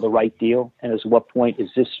deal the right deal? And at what point is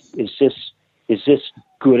this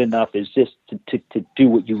good enough? Is this to do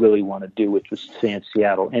what you really want to do, which was stay in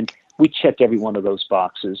Seattle? And we checked every one of those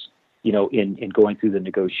boxes, in going through the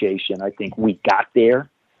negotiation. I think we got there.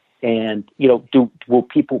 And, will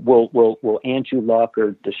Andrew Luck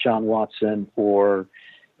or Deshaun Watson or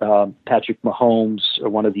Patrick Mahomes or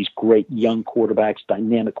one of these great young quarterbacks,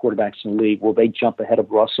 dynamic quarterbacks in the league, will they jump ahead of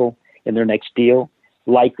Russell in their next deal?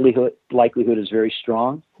 Likelihood is very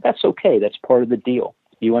strong. That's okay. That's part of the deal.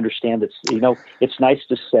 You understand that, it's nice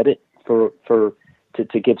to set it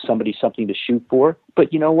to give somebody something to shoot for.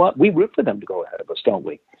 But you know what? We root for them to go ahead of us, don't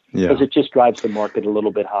we? Yeah. Because it just drives the market a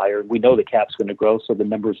little bit higher. We know the cap's going to grow, so the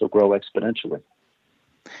numbers will grow exponentially.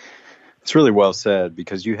 It's really well said,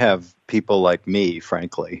 because you have people like me,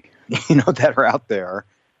 frankly, that are out there,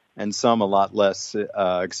 and some a lot less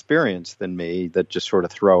experienced than me, that just sort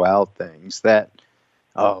of throw out things that,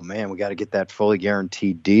 oh man, we got to get that fully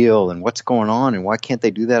guaranteed deal, and what's going on, and why can't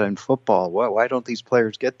they do that in football? Why don't these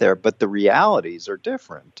players get there? But the realities are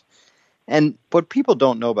different. And what people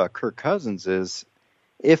don't know about Kirk Cousins is,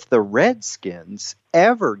 if the Redskins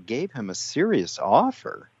ever gave him a serious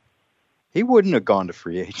offer, he wouldn't have gone to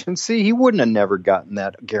free agency. He wouldn't have never gotten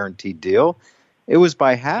that guaranteed deal. It was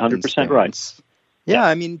by happenstance. 100% right. Yeah,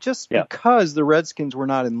 I mean, because the Redskins were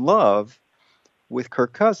not in love with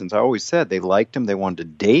Kirk Cousins. I always said they liked him, they wanted to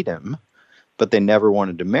date him, but they never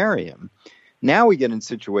wanted to marry him. Now we get in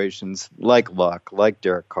situations like Luck, like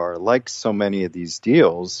Derek Carr, like so many of these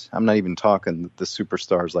deals. I'm not even talking the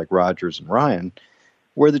superstars like Rodgers and Ryan,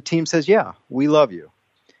 where the team says, yeah, we love you.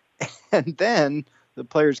 And then the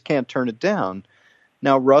players can't turn it down.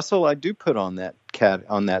 Now, Russell, I do put on that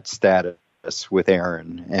status with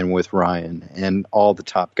Aaron and with Ryan and all the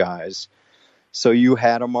top guys. So you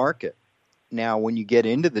had a market. Now, when you get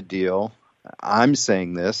into the deal, I'm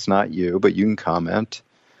saying this, not you, but you can comment.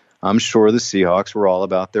 I'm sure the Seahawks were all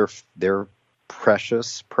about their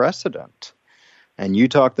precious precedent. And you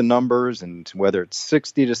talk the numbers, and whether it's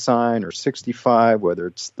 60 to sign or 65, whether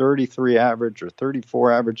it's 33 average or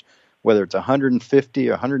 34 average, whether it's 150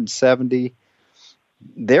 or 170,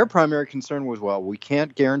 their primary concern was, well, we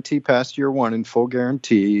can't guarantee past year one in full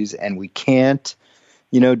guarantees, and we can't,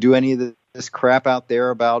 do any of this crap out there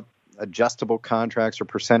about adjustable contracts or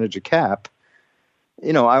percentage of cap.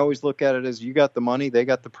 I always look at it as, you got the money, they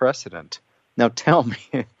got the precedent. Now tell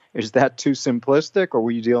me, is that too simplistic, or were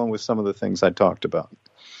you dealing with some of the things I talked about?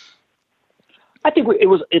 I think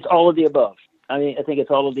it's all of the above. I think it's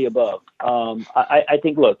all of the above. I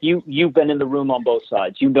think, look, you've been in the room on both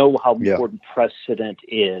sides. You know how important precedent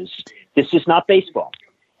is. This is not baseball.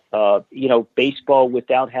 Baseball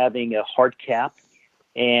without having a hard cap.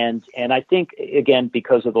 And I think, again,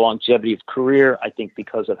 because of the longevity of career, I think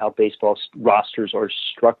because of how baseball rosters are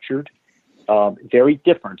structured, very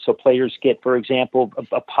different. So players get, for example,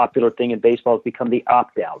 a popular thing in baseball has become the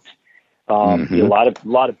opt-out. A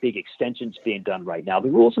lot of big extensions being done right now. The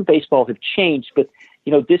rules in baseball have changed, but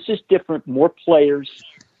this is different. More players.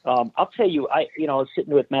 I'll tell you, I was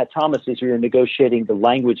sitting with Matt Thomas as we were negotiating the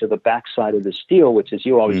language of the backside of this deal, which, as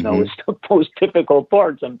you always know, is the most difficult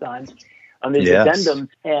part sometimes on these addendums.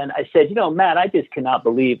 And I said, Matt, I just cannot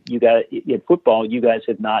believe you guys in football, you guys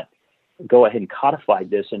have not go ahead and codified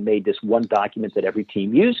this and made this one document that every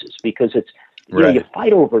team uses, because it's. You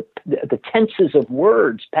fight over the tenses of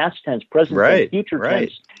words, past tense, present tense, future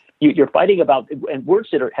tense. You're fighting about and words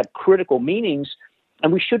that have critical meanings,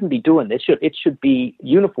 and we shouldn't be doing this. It should be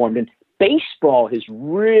uniform. And baseball has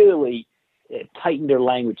really tightened their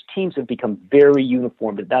language. Teams have become very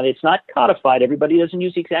uniform. Now, it's not codified. Everybody doesn't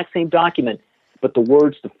use the exact same document, but the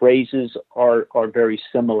words, the phrases are very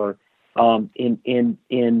similar.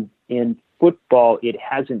 In football, it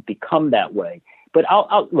hasn't become that way. But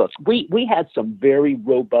I'll look, we had some very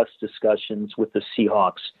robust discussions with the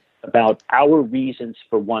Seahawks about our reasons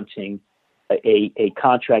for wanting a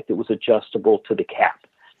contract that was adjustable to the cap.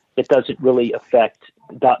 It doesn't really affect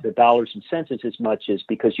the dollars and cents as much as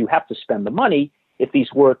because you have to spend the money if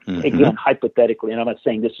he's worth, again, hypothetically, and I'm not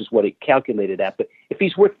saying this is what it calculated at, but if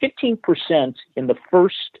he's worth 15% in the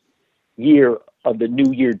first year of the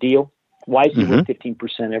new year deal, why is he worth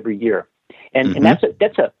 15% every year? And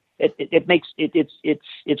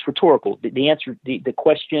it's rhetorical. The answer, the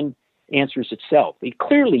question answers itself. It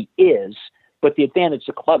clearly is, but the advantage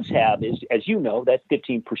the clubs have is, as you know, that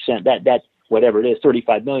 15%, that whatever it is,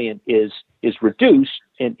 $35 million is reduced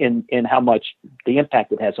in how much the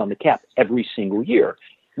impact it has on the cap every single year.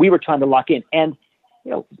 We were trying to lock in, and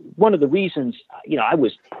one of the reasons I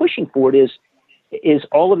was pushing for it is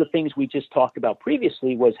all of the things we just talked about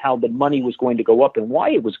previously was how the money was going to go up and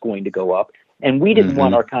why it was going to go up. And we didn't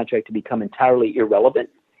want our contract to become entirely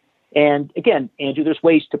irrelevant. And again, Andrew, there's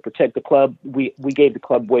ways to protect the club. We gave the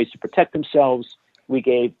club ways to protect themselves. We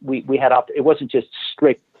had it wasn't just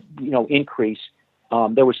strict, increase.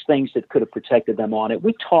 There was things that could have protected them on it.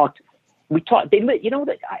 We talked.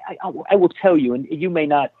 That I will tell you, and you may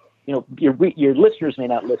not, your listeners may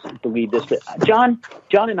not believe this, but John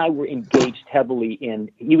and I were engaged heavily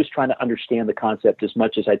he was trying to understand the concept as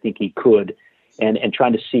much as I think he could. And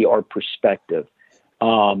trying to see our perspective.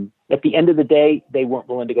 at the end of the day, they weren't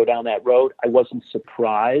willing to go down that road. I wasn't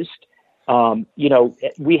surprised.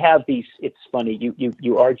 We have these. It's funny.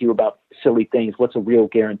 You argue about silly things. What's a real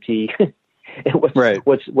guarantee? What's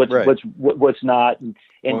not?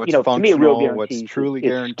 And what's to me, a real guarantee what's truly is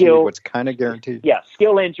guaranteed, skill, what's kind of guaranteed. Yeah,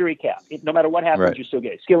 skill, injury, cap. No matter what happens, Right. you still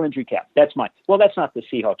get it. Skill, injury, cap. That's mine. Well, that's not the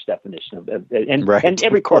Seahawks definition of and Right, and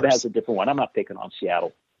every of club course. has a different one. I'm not picking on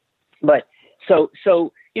Seattle, but so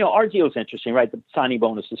our deal is interesting, right? The signing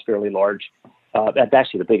bonus is fairly large. That's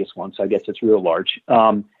actually the biggest one, so I guess it's real large.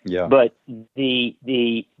 Yeah. But the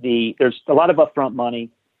there's a lot of upfront money.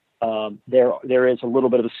 There is a little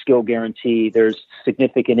bit of a skill guarantee. There's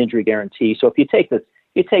significant injury guarantee. So if you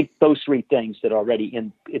take those three things that are already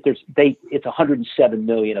in, it's $107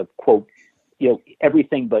 million of quote,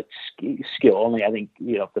 everything but skill. Only I think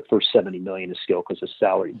the first $70 million is skill because of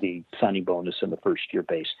salary, the signing bonus and the first year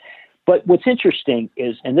base. But what's interesting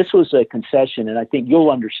is, and this was a concession, and I think you'll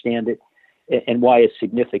understand it and why it's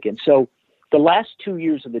significant. So the last 2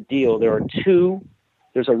 years of the deal,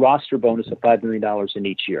 there's a roster bonus of $5 million in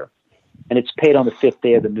each year, and it's paid on the 5th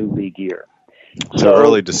day of the new league year. So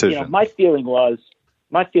early decision. My feeling was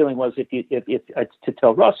if to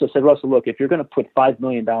tell Russell, I said, Russell, look, if you're going to put $5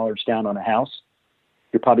 million down on a house,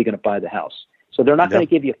 you're probably going to buy the house. So they're not going to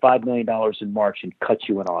give you $5 million in March and cut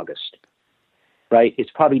you in August, right?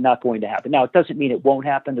 It's probably not going to happen. Now, it doesn't mean it won't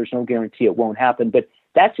happen. There's no guarantee it won't happen, but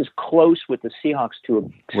that's as close with the Seahawks to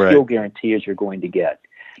a skill guarantee as you're going to get.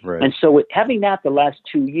 Right. And so having that the last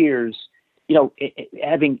 2 years,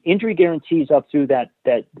 having injury guarantees up through that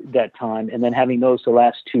time, and then having those the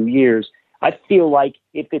last 2 years, I feel like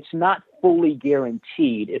if it's not fully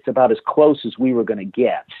guaranteed, it's about as close as we were going to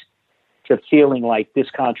get to feeling like this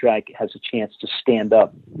contract has a chance to stand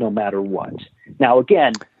up no matter what. Now,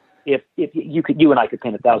 again, if you and I could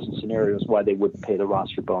paint 1,000 scenarios why they wouldn't pay the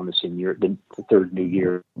roster bonus in the third new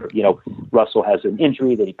year. Russell has an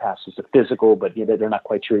injury that he passes the physical, but they're not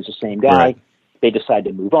quite sure he's the same guy. Right. They decide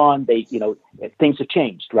to move on. Things have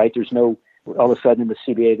changed, right? There's no, all of a sudden in the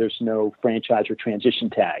CBA, there's no franchise or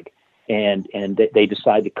transition tag, and they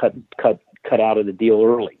decide to cut out of the deal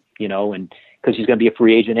early, and because he's going to be a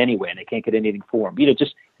free agent anyway, and they can't get anything for him.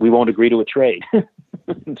 We won't agree to a trade.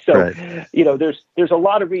 So, Right. There's a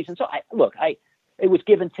lot of reasons. So it was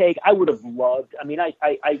give and take. I would have loved,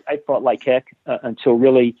 I fought like heck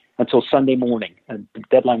until Sunday morning. And the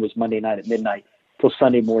deadline was Monday night at midnight till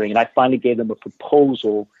Sunday morning. And I finally gave them a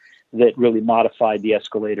proposal that really modified the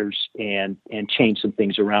escalators and changed some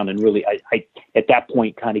things around. And really, I at that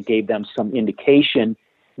point kind of gave them some indication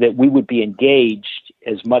that we would be engaged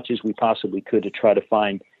as much as we possibly could to try to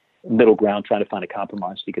find middle ground, trying to find a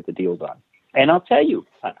compromise to get the deal done. And I'll tell you,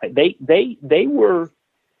 they were,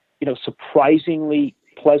 surprisingly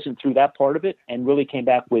pleasant through that part of it, and really came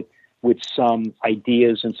back with some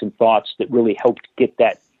ideas and some thoughts that really helped get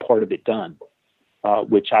that part of it done,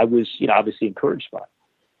 which I was, obviously encouraged by.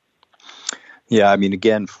 Yeah,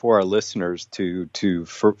 again, for our listeners to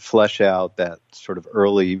flesh out that sort of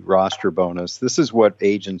early roster bonus, this is what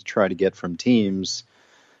agents try to get from teams.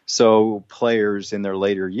 So players in their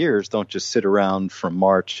later years don't just sit around from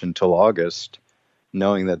March until August,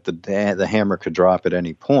 knowing that the hammer could drop at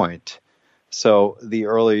any point. So the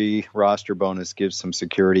early roster bonus gives some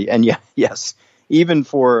security. And yes, even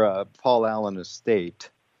for Paul Allen estate,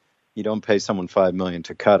 you don't pay someone $5 million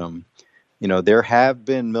to cut them. There have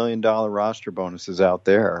been $1 million roster bonuses out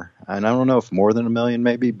there, and I don't know if more than $1 million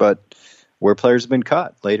maybe, but where players have been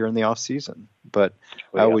cut later in the offseason. But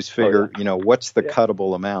I always figure, what's the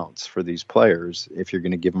cuttable amounts for these players if you're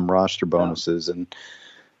going to give them roster bonuses? And,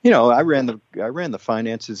 I ran the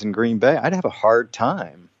finances in Green Bay. I'd have a hard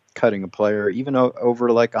time cutting a player even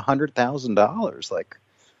over like $100,000.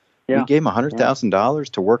 We gave him $100,000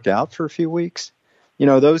 to work out for a few weeks,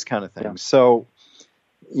 those kind of things. Yeah. So,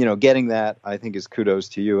 getting that, I think, is kudos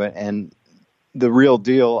to you. And the real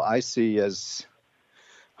deal I see as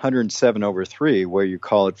 107/3, where you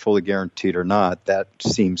call it fully guaranteed or not, that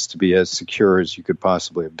seems to be as secure as you could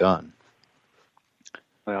possibly have done.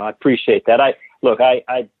 Well, I appreciate that.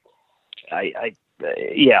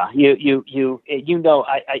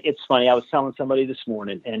 It's funny. I was telling somebody this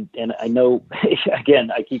morning, and I know, again,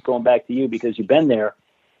 I keep going back to you because you've been there.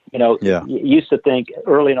 You used to think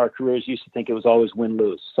early in our careers, it was always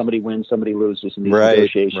win-lose. Somebody wins, somebody loses in these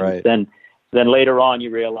negotiations. Right. Then later on, you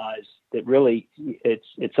realize that really it's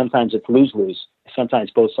sometimes it's lose-lose.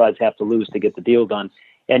 Sometimes both sides have to lose to get the deal done.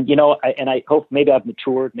 And, I hope maybe I've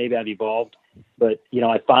matured, maybe I've evolved, but,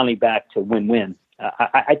 I finally back to win-win.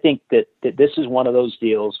 I think that this is one of those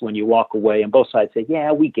deals when you walk away and both sides say,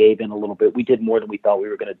 yeah, we gave in a little bit. We did more than we thought we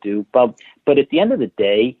were going to do. But at the end of the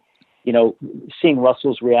day, seeing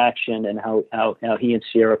Russell's reaction and how he and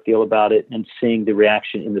Sierra feel about it, and seeing the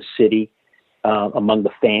reaction in the city among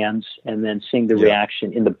the fans, and then seeing the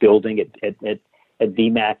reaction in the building at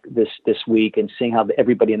VMAC this week, and seeing how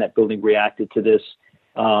everybody in that building reacted to this.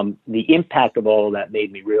 The impact of all of that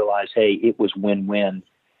made me realize, hey, it was win-win.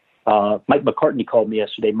 Mike McCartney called me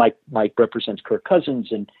yesterday. Mike represents Kirk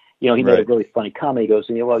Cousins, and he made a really funny comment. He goes,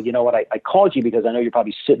 well, you know what? I called you because I know you're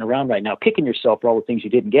probably sitting around right now kicking yourself for all the things you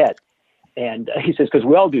didn't get. And he says, because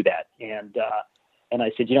we all do that. And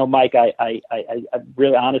I said, Mike, I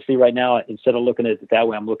really honestly right now, instead of looking at it that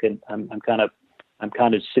way, I'm kind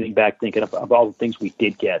of sitting back thinking of all the things we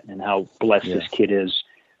did get and how blessed this kid is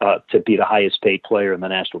to be the highest paid player in the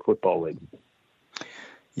National Football League.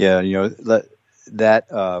 Yeah,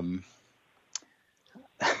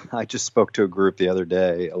 I just spoke to a group the other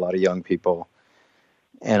day, a lot of young people,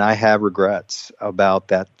 and I have regrets about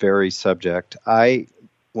that very subject.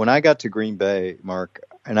 When I got to Green Bay, Mark,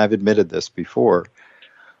 and I've admitted this before,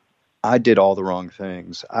 I did all the wrong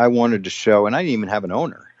things. I wanted to show, and I didn't even have an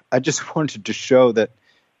owner. I just wanted to show that,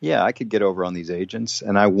 I could get over on these agents,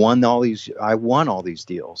 and I won all these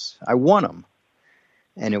deals. I won them.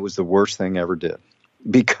 And it was the worst thing I ever did,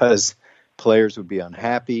 because players would be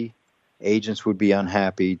unhappy, agents would be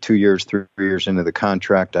unhappy. 2 years, 3 years into the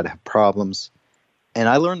contract, I'd have problems. And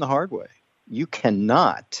I learned the hard way. You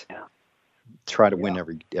cannot try to win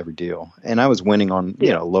every deal. And I was winning on,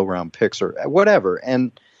 low round picks or whatever.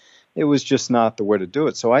 And it was just not the way to do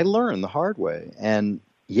it. So I learned the hard way. And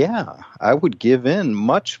I would give in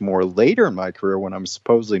much more later in my career when I'm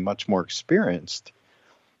supposedly much more experienced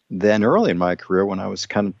than early in my career when I was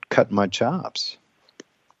kind of cutting my chops.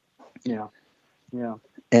 Yeah.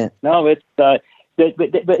 And, no, it's, but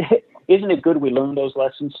isn't it good we learn those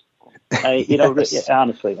lessons? Yes.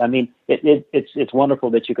 Honestly, I mean, it's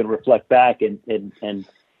wonderful that you can reflect back and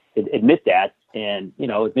admit that, and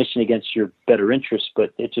admission against your better interests,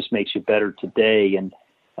 but it just makes you better today. And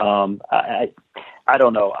I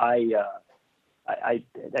don't know. I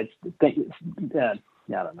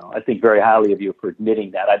don't know. I think very highly of you for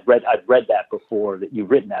admitting that. I've read that before, that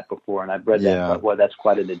you've written that before, and I've read that. Well, that's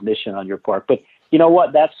quite an admission on your part. But you know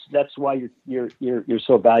what? That's why you're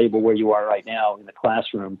so valuable where you are right now in the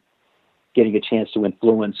classroom, getting a chance to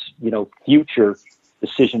influence, future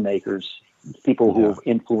decision makers, people who have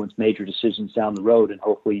influenced major decisions down the road, and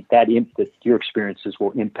hopefully that your experiences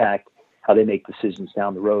will impact how they make decisions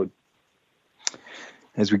down the road.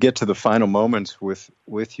 As we get to the final moments with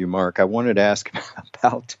you, Mark, I wanted to ask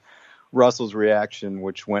about Russell's reaction,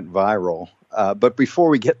 which went viral. But before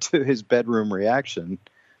we get to his bedroom reaction,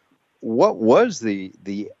 what was the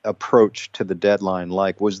approach to the deadline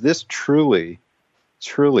like? Was this truly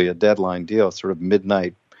a deadline deal, sort of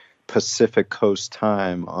midnight Pacific Coast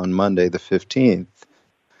time on Monday the 15th?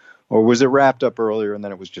 Or was it wrapped up earlier and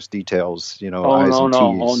then it was just details, I's and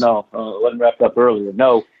T's? It wasn't wrapped up earlier.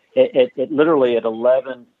 No, it literally at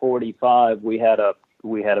 11:45 we had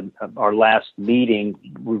our last meeting,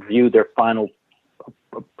 reviewed their final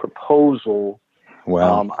proposal.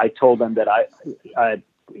 Wow. I told them that I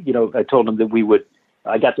told them that we would.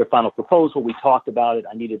 I got their final proposal. We talked about it.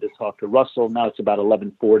 I needed to talk to Russell. Now it's about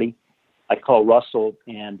 11:40. I called Russell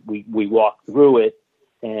and we walked through it.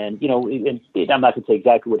 And, I'm not going to say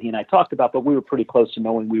exactly what he and I talked about, but we were pretty close to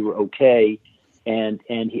knowing we were okay. And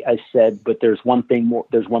I said, but there's one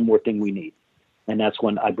more thing we need. And that's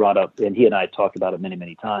when I brought up, and he and I talked about it many,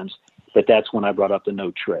 many times, but that's when I brought up the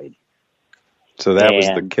no trade. So that was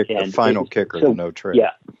the final kicker, the no trade.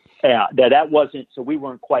 Yeah. That wasn't, so we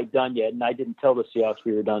weren't quite done yet. And I didn't tell the Seahawks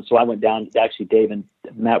we were done. So I went down, actually Dave and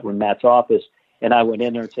Matt were in Matt's office, and I went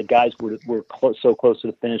in there and said, guys, we're so close to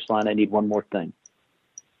the finish line. I need one more thing.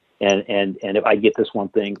 And if I get this one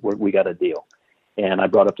thing, we got a deal. And I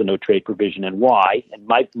brought up the no trade provision and why. And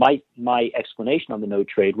my explanation on the no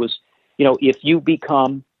trade was, if you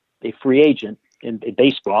become a free agent in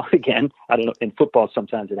baseball, again, I don't know, in football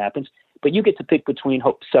sometimes it happens, but you get to pick between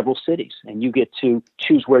several cities and you get to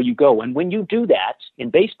choose where you go. And when you do that,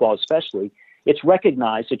 in baseball especially, it's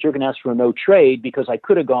recognized that you're going to ask for a no trade, because I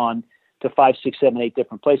could have gone to 5, 6, 7, 8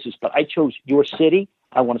 different places, but I chose your city.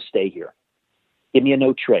 I want to stay here. Give me a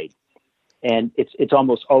no trade. And it's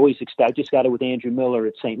almost always, I just got it with Andrew Miller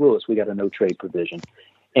at St. Louis. We got a no trade provision.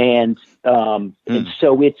 And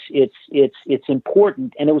so it's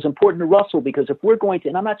important. And it was important to Russell, because if we're going to,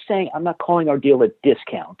 and I'm not calling our deal a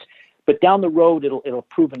discount, but down the road, it'll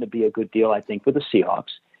prove to be a good deal, I think, for the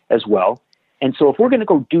Seahawks as well. And so if we're going to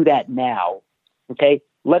go do that now, okay,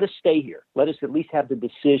 let us stay here. Let us at least have the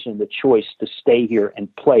decision, the choice to stay here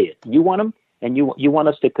and play it. You want them, and you want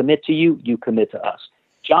us to commit to you, you commit to us.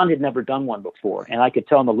 John had never done one before, and I could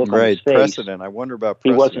tell in the look on his face. Precedent. I wonder about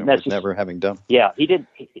precedent with never having done. Yeah, he did.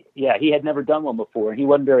 He had never done one before, and he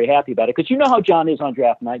wasn't very happy about it. Because you know how John is on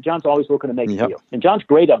draft night. John's always looking to make a deal, and John's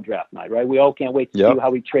great on draft night, right? We all can't wait to see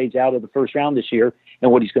how he trades out of the first round this year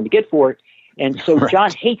and what he's going to get for it. And so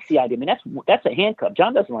John hates the idea. I mean, that's a handcuff.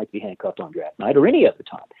 John doesn't like to be handcuffed on draft night or any other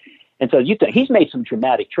time. And so you think he's made some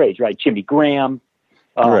dramatic trades, right? Jimmy Graham,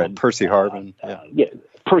 right? Percy Harvin,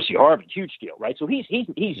 Percy Harvin, huge deal, right? So he's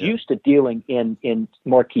used to dealing in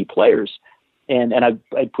marquee players, and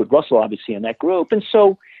I put Russell obviously in that group. And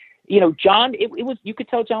so, John, it was, you could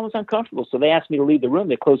tell John was uncomfortable. So they asked me to leave the room.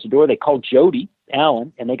 They closed the door. They called Jody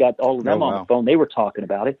Allen, and they got all of them on the phone. They were talking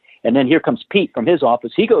about it. And then here comes Pete from his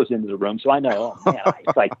office. He goes into the room. So I know, oh man,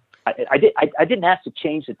 it's like I didn't ask to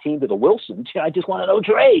change the team to the Wilsons. I just want to know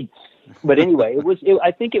trade. But anyway,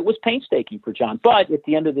 I think it was painstaking for John. But at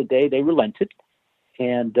the end of the day, they relented.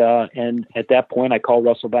 And at that point, I called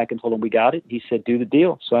Russell back and told him we got it. He said, do the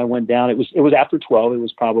deal. So I went down. It was after 12. It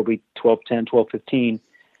was probably 12:10, 12:15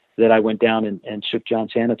 that I went down and shook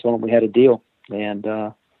John's hand and told him we had a deal. And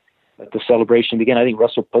the celebration began. I think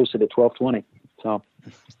Russell posted at 12:20. So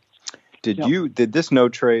did this no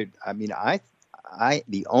trade? I mean,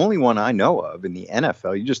 the only one I know of in the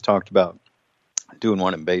NFL, you just talked about doing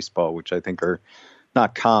one in baseball, which I think are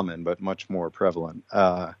not common, but much more prevalent.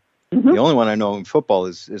 The only one I know in football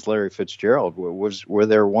is Larry Fitzgerald. Were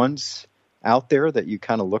there ones out there that you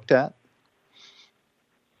kind of looked at?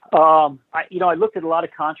 I looked at a lot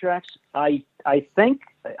of contracts. I think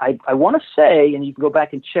I want to say, and you can go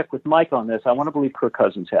back and check with Mike on this, I want to believe Kirk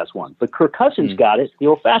Cousins has one, but Kirk Cousins got it the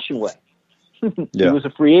old-fashioned way. He was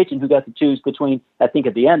a free agent who got to choose between, I think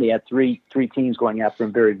at the end, he had three teams going after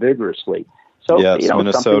him very vigorously. So,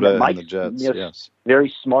 Minnesota and the Jets,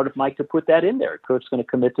 very smart of Mike to put that in there. Kirk's going to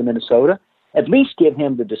commit to Minnesota. At least give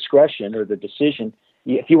him the discretion or the decision.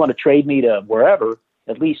 If you want to trade me to wherever,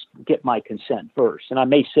 at least get my consent first. And I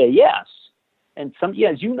may say yes. And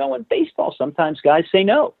as you know, in baseball, sometimes guys say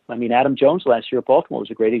no. I mean, Adam Jones last year at Baltimore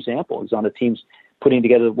was a great example. He was on the teams putting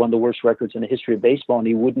together one of the worst records in the history of baseball, and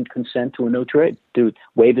he wouldn't consent to a no trade, to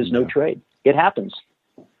waive his no trade. It happens.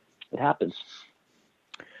 It happens.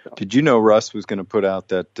 Did you know Russ was going to put out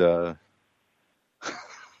that the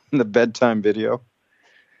bedtime video?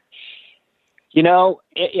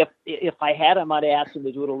 If I had, I might have asked him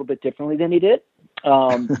to do it a little bit differently than he did.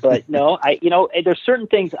 But no, there's certain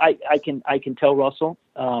things I can tell Russell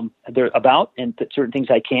about, and certain things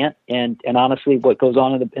I can't. And honestly, what goes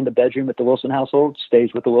on in the bedroom at the Wilson household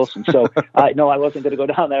stays with the Wilsons. So I wasn't going to go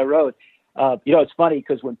down that road. It's funny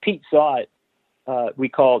because when Pete saw it, we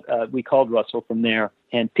called Russell from there,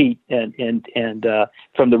 and Pete and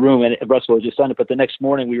from the room, and Russell had just done it. But the next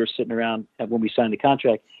morning we were sitting around when we signed the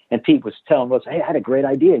contract, and Pete was telling Russ, "Hey, I had a great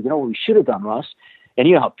idea. You know what we should have done, Russ?" And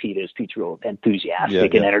you know how Pete is. Pete's real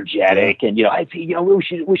enthusiastic and energetic, and hey Pete,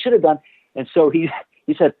 we should have done. And so he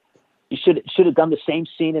said, "You should have done the same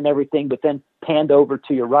scene and everything, but then panned over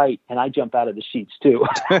to your right, and I jump out of the sheets too."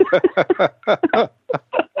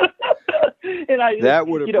 And that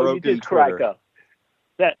would have broken you just Twitter. Crack up.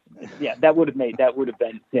 That would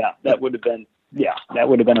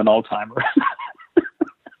have been an all-timer.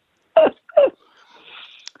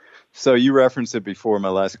 So you referenced it before. My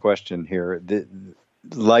last question here: the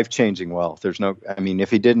life-changing wealth.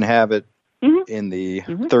 If he didn't have it in the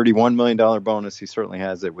 $31 million bonus, he certainly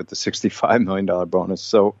has it with the $65 million bonus.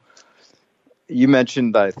 So you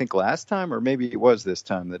mentioned, I think last time, or maybe it was this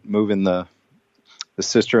time, that moving the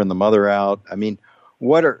sister and the mother out. I mean,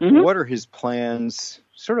 what are his plans?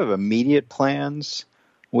 Sort of immediate plans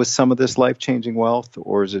with some of this life-changing wealth,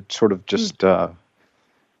 or is it sort of just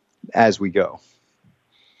as we go?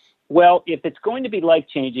 Well, if it's going to be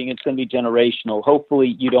life-changing, it's going to be generational.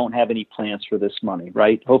 Hopefully you don't have any plans for this money,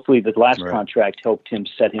 right? Hopefully the last contract helped him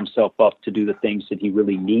set himself up to do the things that he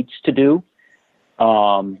really needs to do,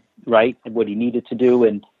 right? And what he needed to do.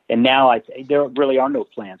 And now there really are no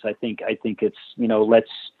plans. I think it's,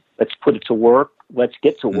 let's put it to work. Let's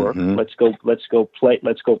get to work. Let's go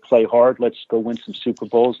play hard. Let's go win some Super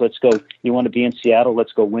Bowls. Let's go. You want to be in Seattle?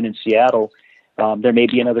 Let's go win in Seattle. There may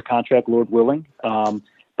be another contract, Lord willing.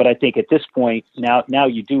 But I think at this point now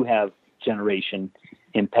you do have generation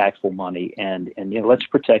impactful money, and let's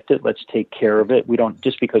protect it. Let's take care of it. We don't,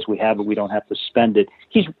 just because we have it, we don't have to spend it.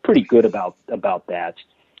 He's pretty good about that.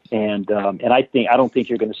 And I don't think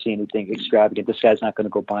you're going to see anything extravagant. This guy's not going to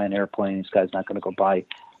go buy an airplane. This guy's not going to go buy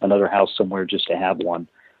another house somewhere just to have one.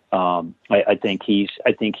 I think he's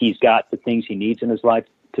got the things he needs in his life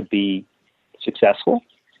to be successful.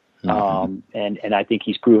 And I think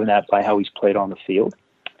he's proven that by how he's played on the field.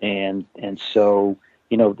 And so,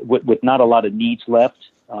 with not a lot of needs left,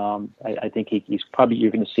 I think he's probably,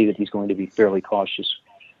 you're going to see that he's going to be fairly cautious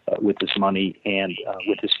with his money and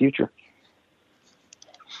with his future.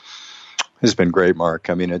 It's been great, Mark.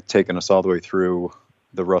 I mean, it's taken us all the way through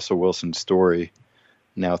the Russell Wilson story.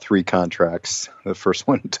 Now 3 contracts. The first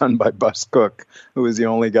one done by Bus Cook, who was the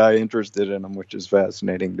only guy interested in him, which is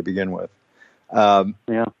fascinating to begin with.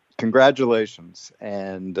 Congratulations,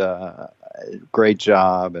 and great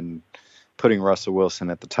job, and putting Russell Wilson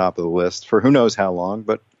at the top of the list for who knows how long,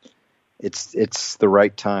 but it's the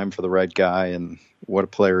right time for the right guy, and what a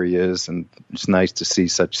player he is, and it's nice to see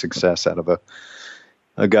such success out of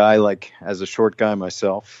a guy like, as a short guy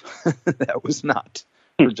myself, that was not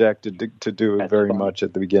projected to do it very much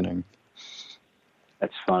at the beginning.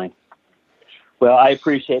 That's funny. Well, I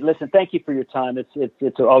appreciate it. Listen, thank you for your time.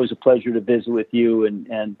 It's always a pleasure to visit with you,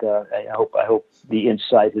 and I hope the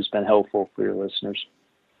insight has been helpful for your listeners.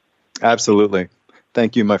 Absolutely.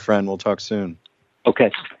 Thank you, my friend. We'll talk soon.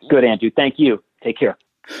 Okay. Good, Andrew. Thank you. Take care.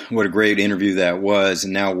 What a great interview that was.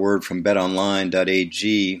 And now word from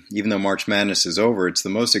betonline.ag. Even though March Madness is over, it's the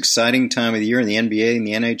most exciting time of the year in the NBA and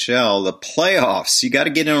the NHL, the playoffs. You got to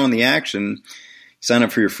get in on the action. Sign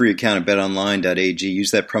up for your free account at betonline.ag.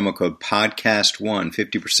 Use that promo code podcast1,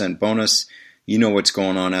 50% bonus. You know what's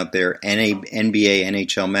going on out there. NBA,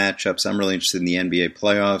 NHL matchups. I'm really interested in the NBA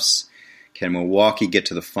playoffs. Can Milwaukee get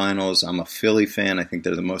to the finals? I'm a Philly fan. I think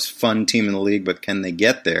they're the most fun team in the league, but can they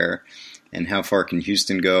get there? And how far can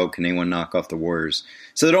Houston go? Can anyone knock off the Warriors?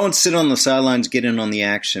 So don't sit on the sidelines. Get in on the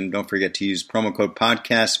action. Don't forget to use promo code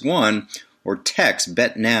podcast1 or text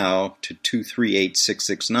BETNOW to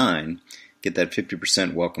 238669. Get that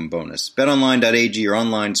 50% welcome bonus. BetOnline.ag, your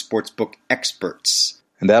online sportsbook experts.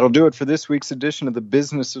 And that'll do it for this week's edition of the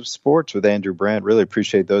Business of Sports with Andrew Brandt. Really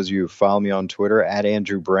appreciate those of you who follow me on Twitter at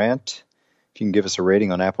Andrew Brandt. If you can give us a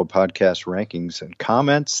rating on Apple Podcast rankings and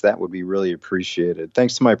comments, that would be really appreciated.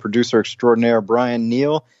 Thanks to my producer extraordinaire, Brian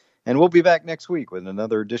Neal. And we'll be back next week with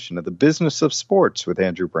another edition of the Business of Sports with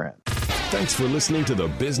Andrew Brandt. Thanks for listening to the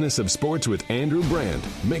Business of Sports with Andrew Brandt.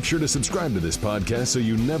 Make sure to subscribe to this podcast so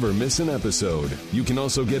you never miss an episode. You can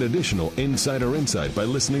also get additional insider insight by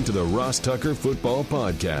listening to the Ross Tucker Football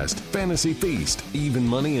Podcast, Fantasy Feast, Even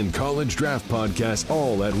Money, and College Draft Podcasts,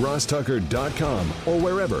 all at rosstucker.com or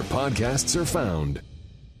wherever podcasts are found.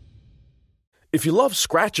 If you love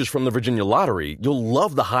scratchers from the Virginia Lottery, you'll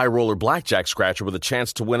love the High Roller Blackjack Scratcher with a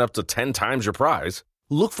chance to win up to 10 times your prize.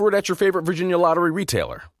 Look for it at your favorite Virginia Lottery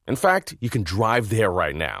retailer. In fact, you can drive there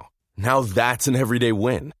right now. Now that's an everyday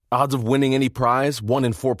win. Odds of winning any prize, 1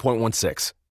 in 4.16.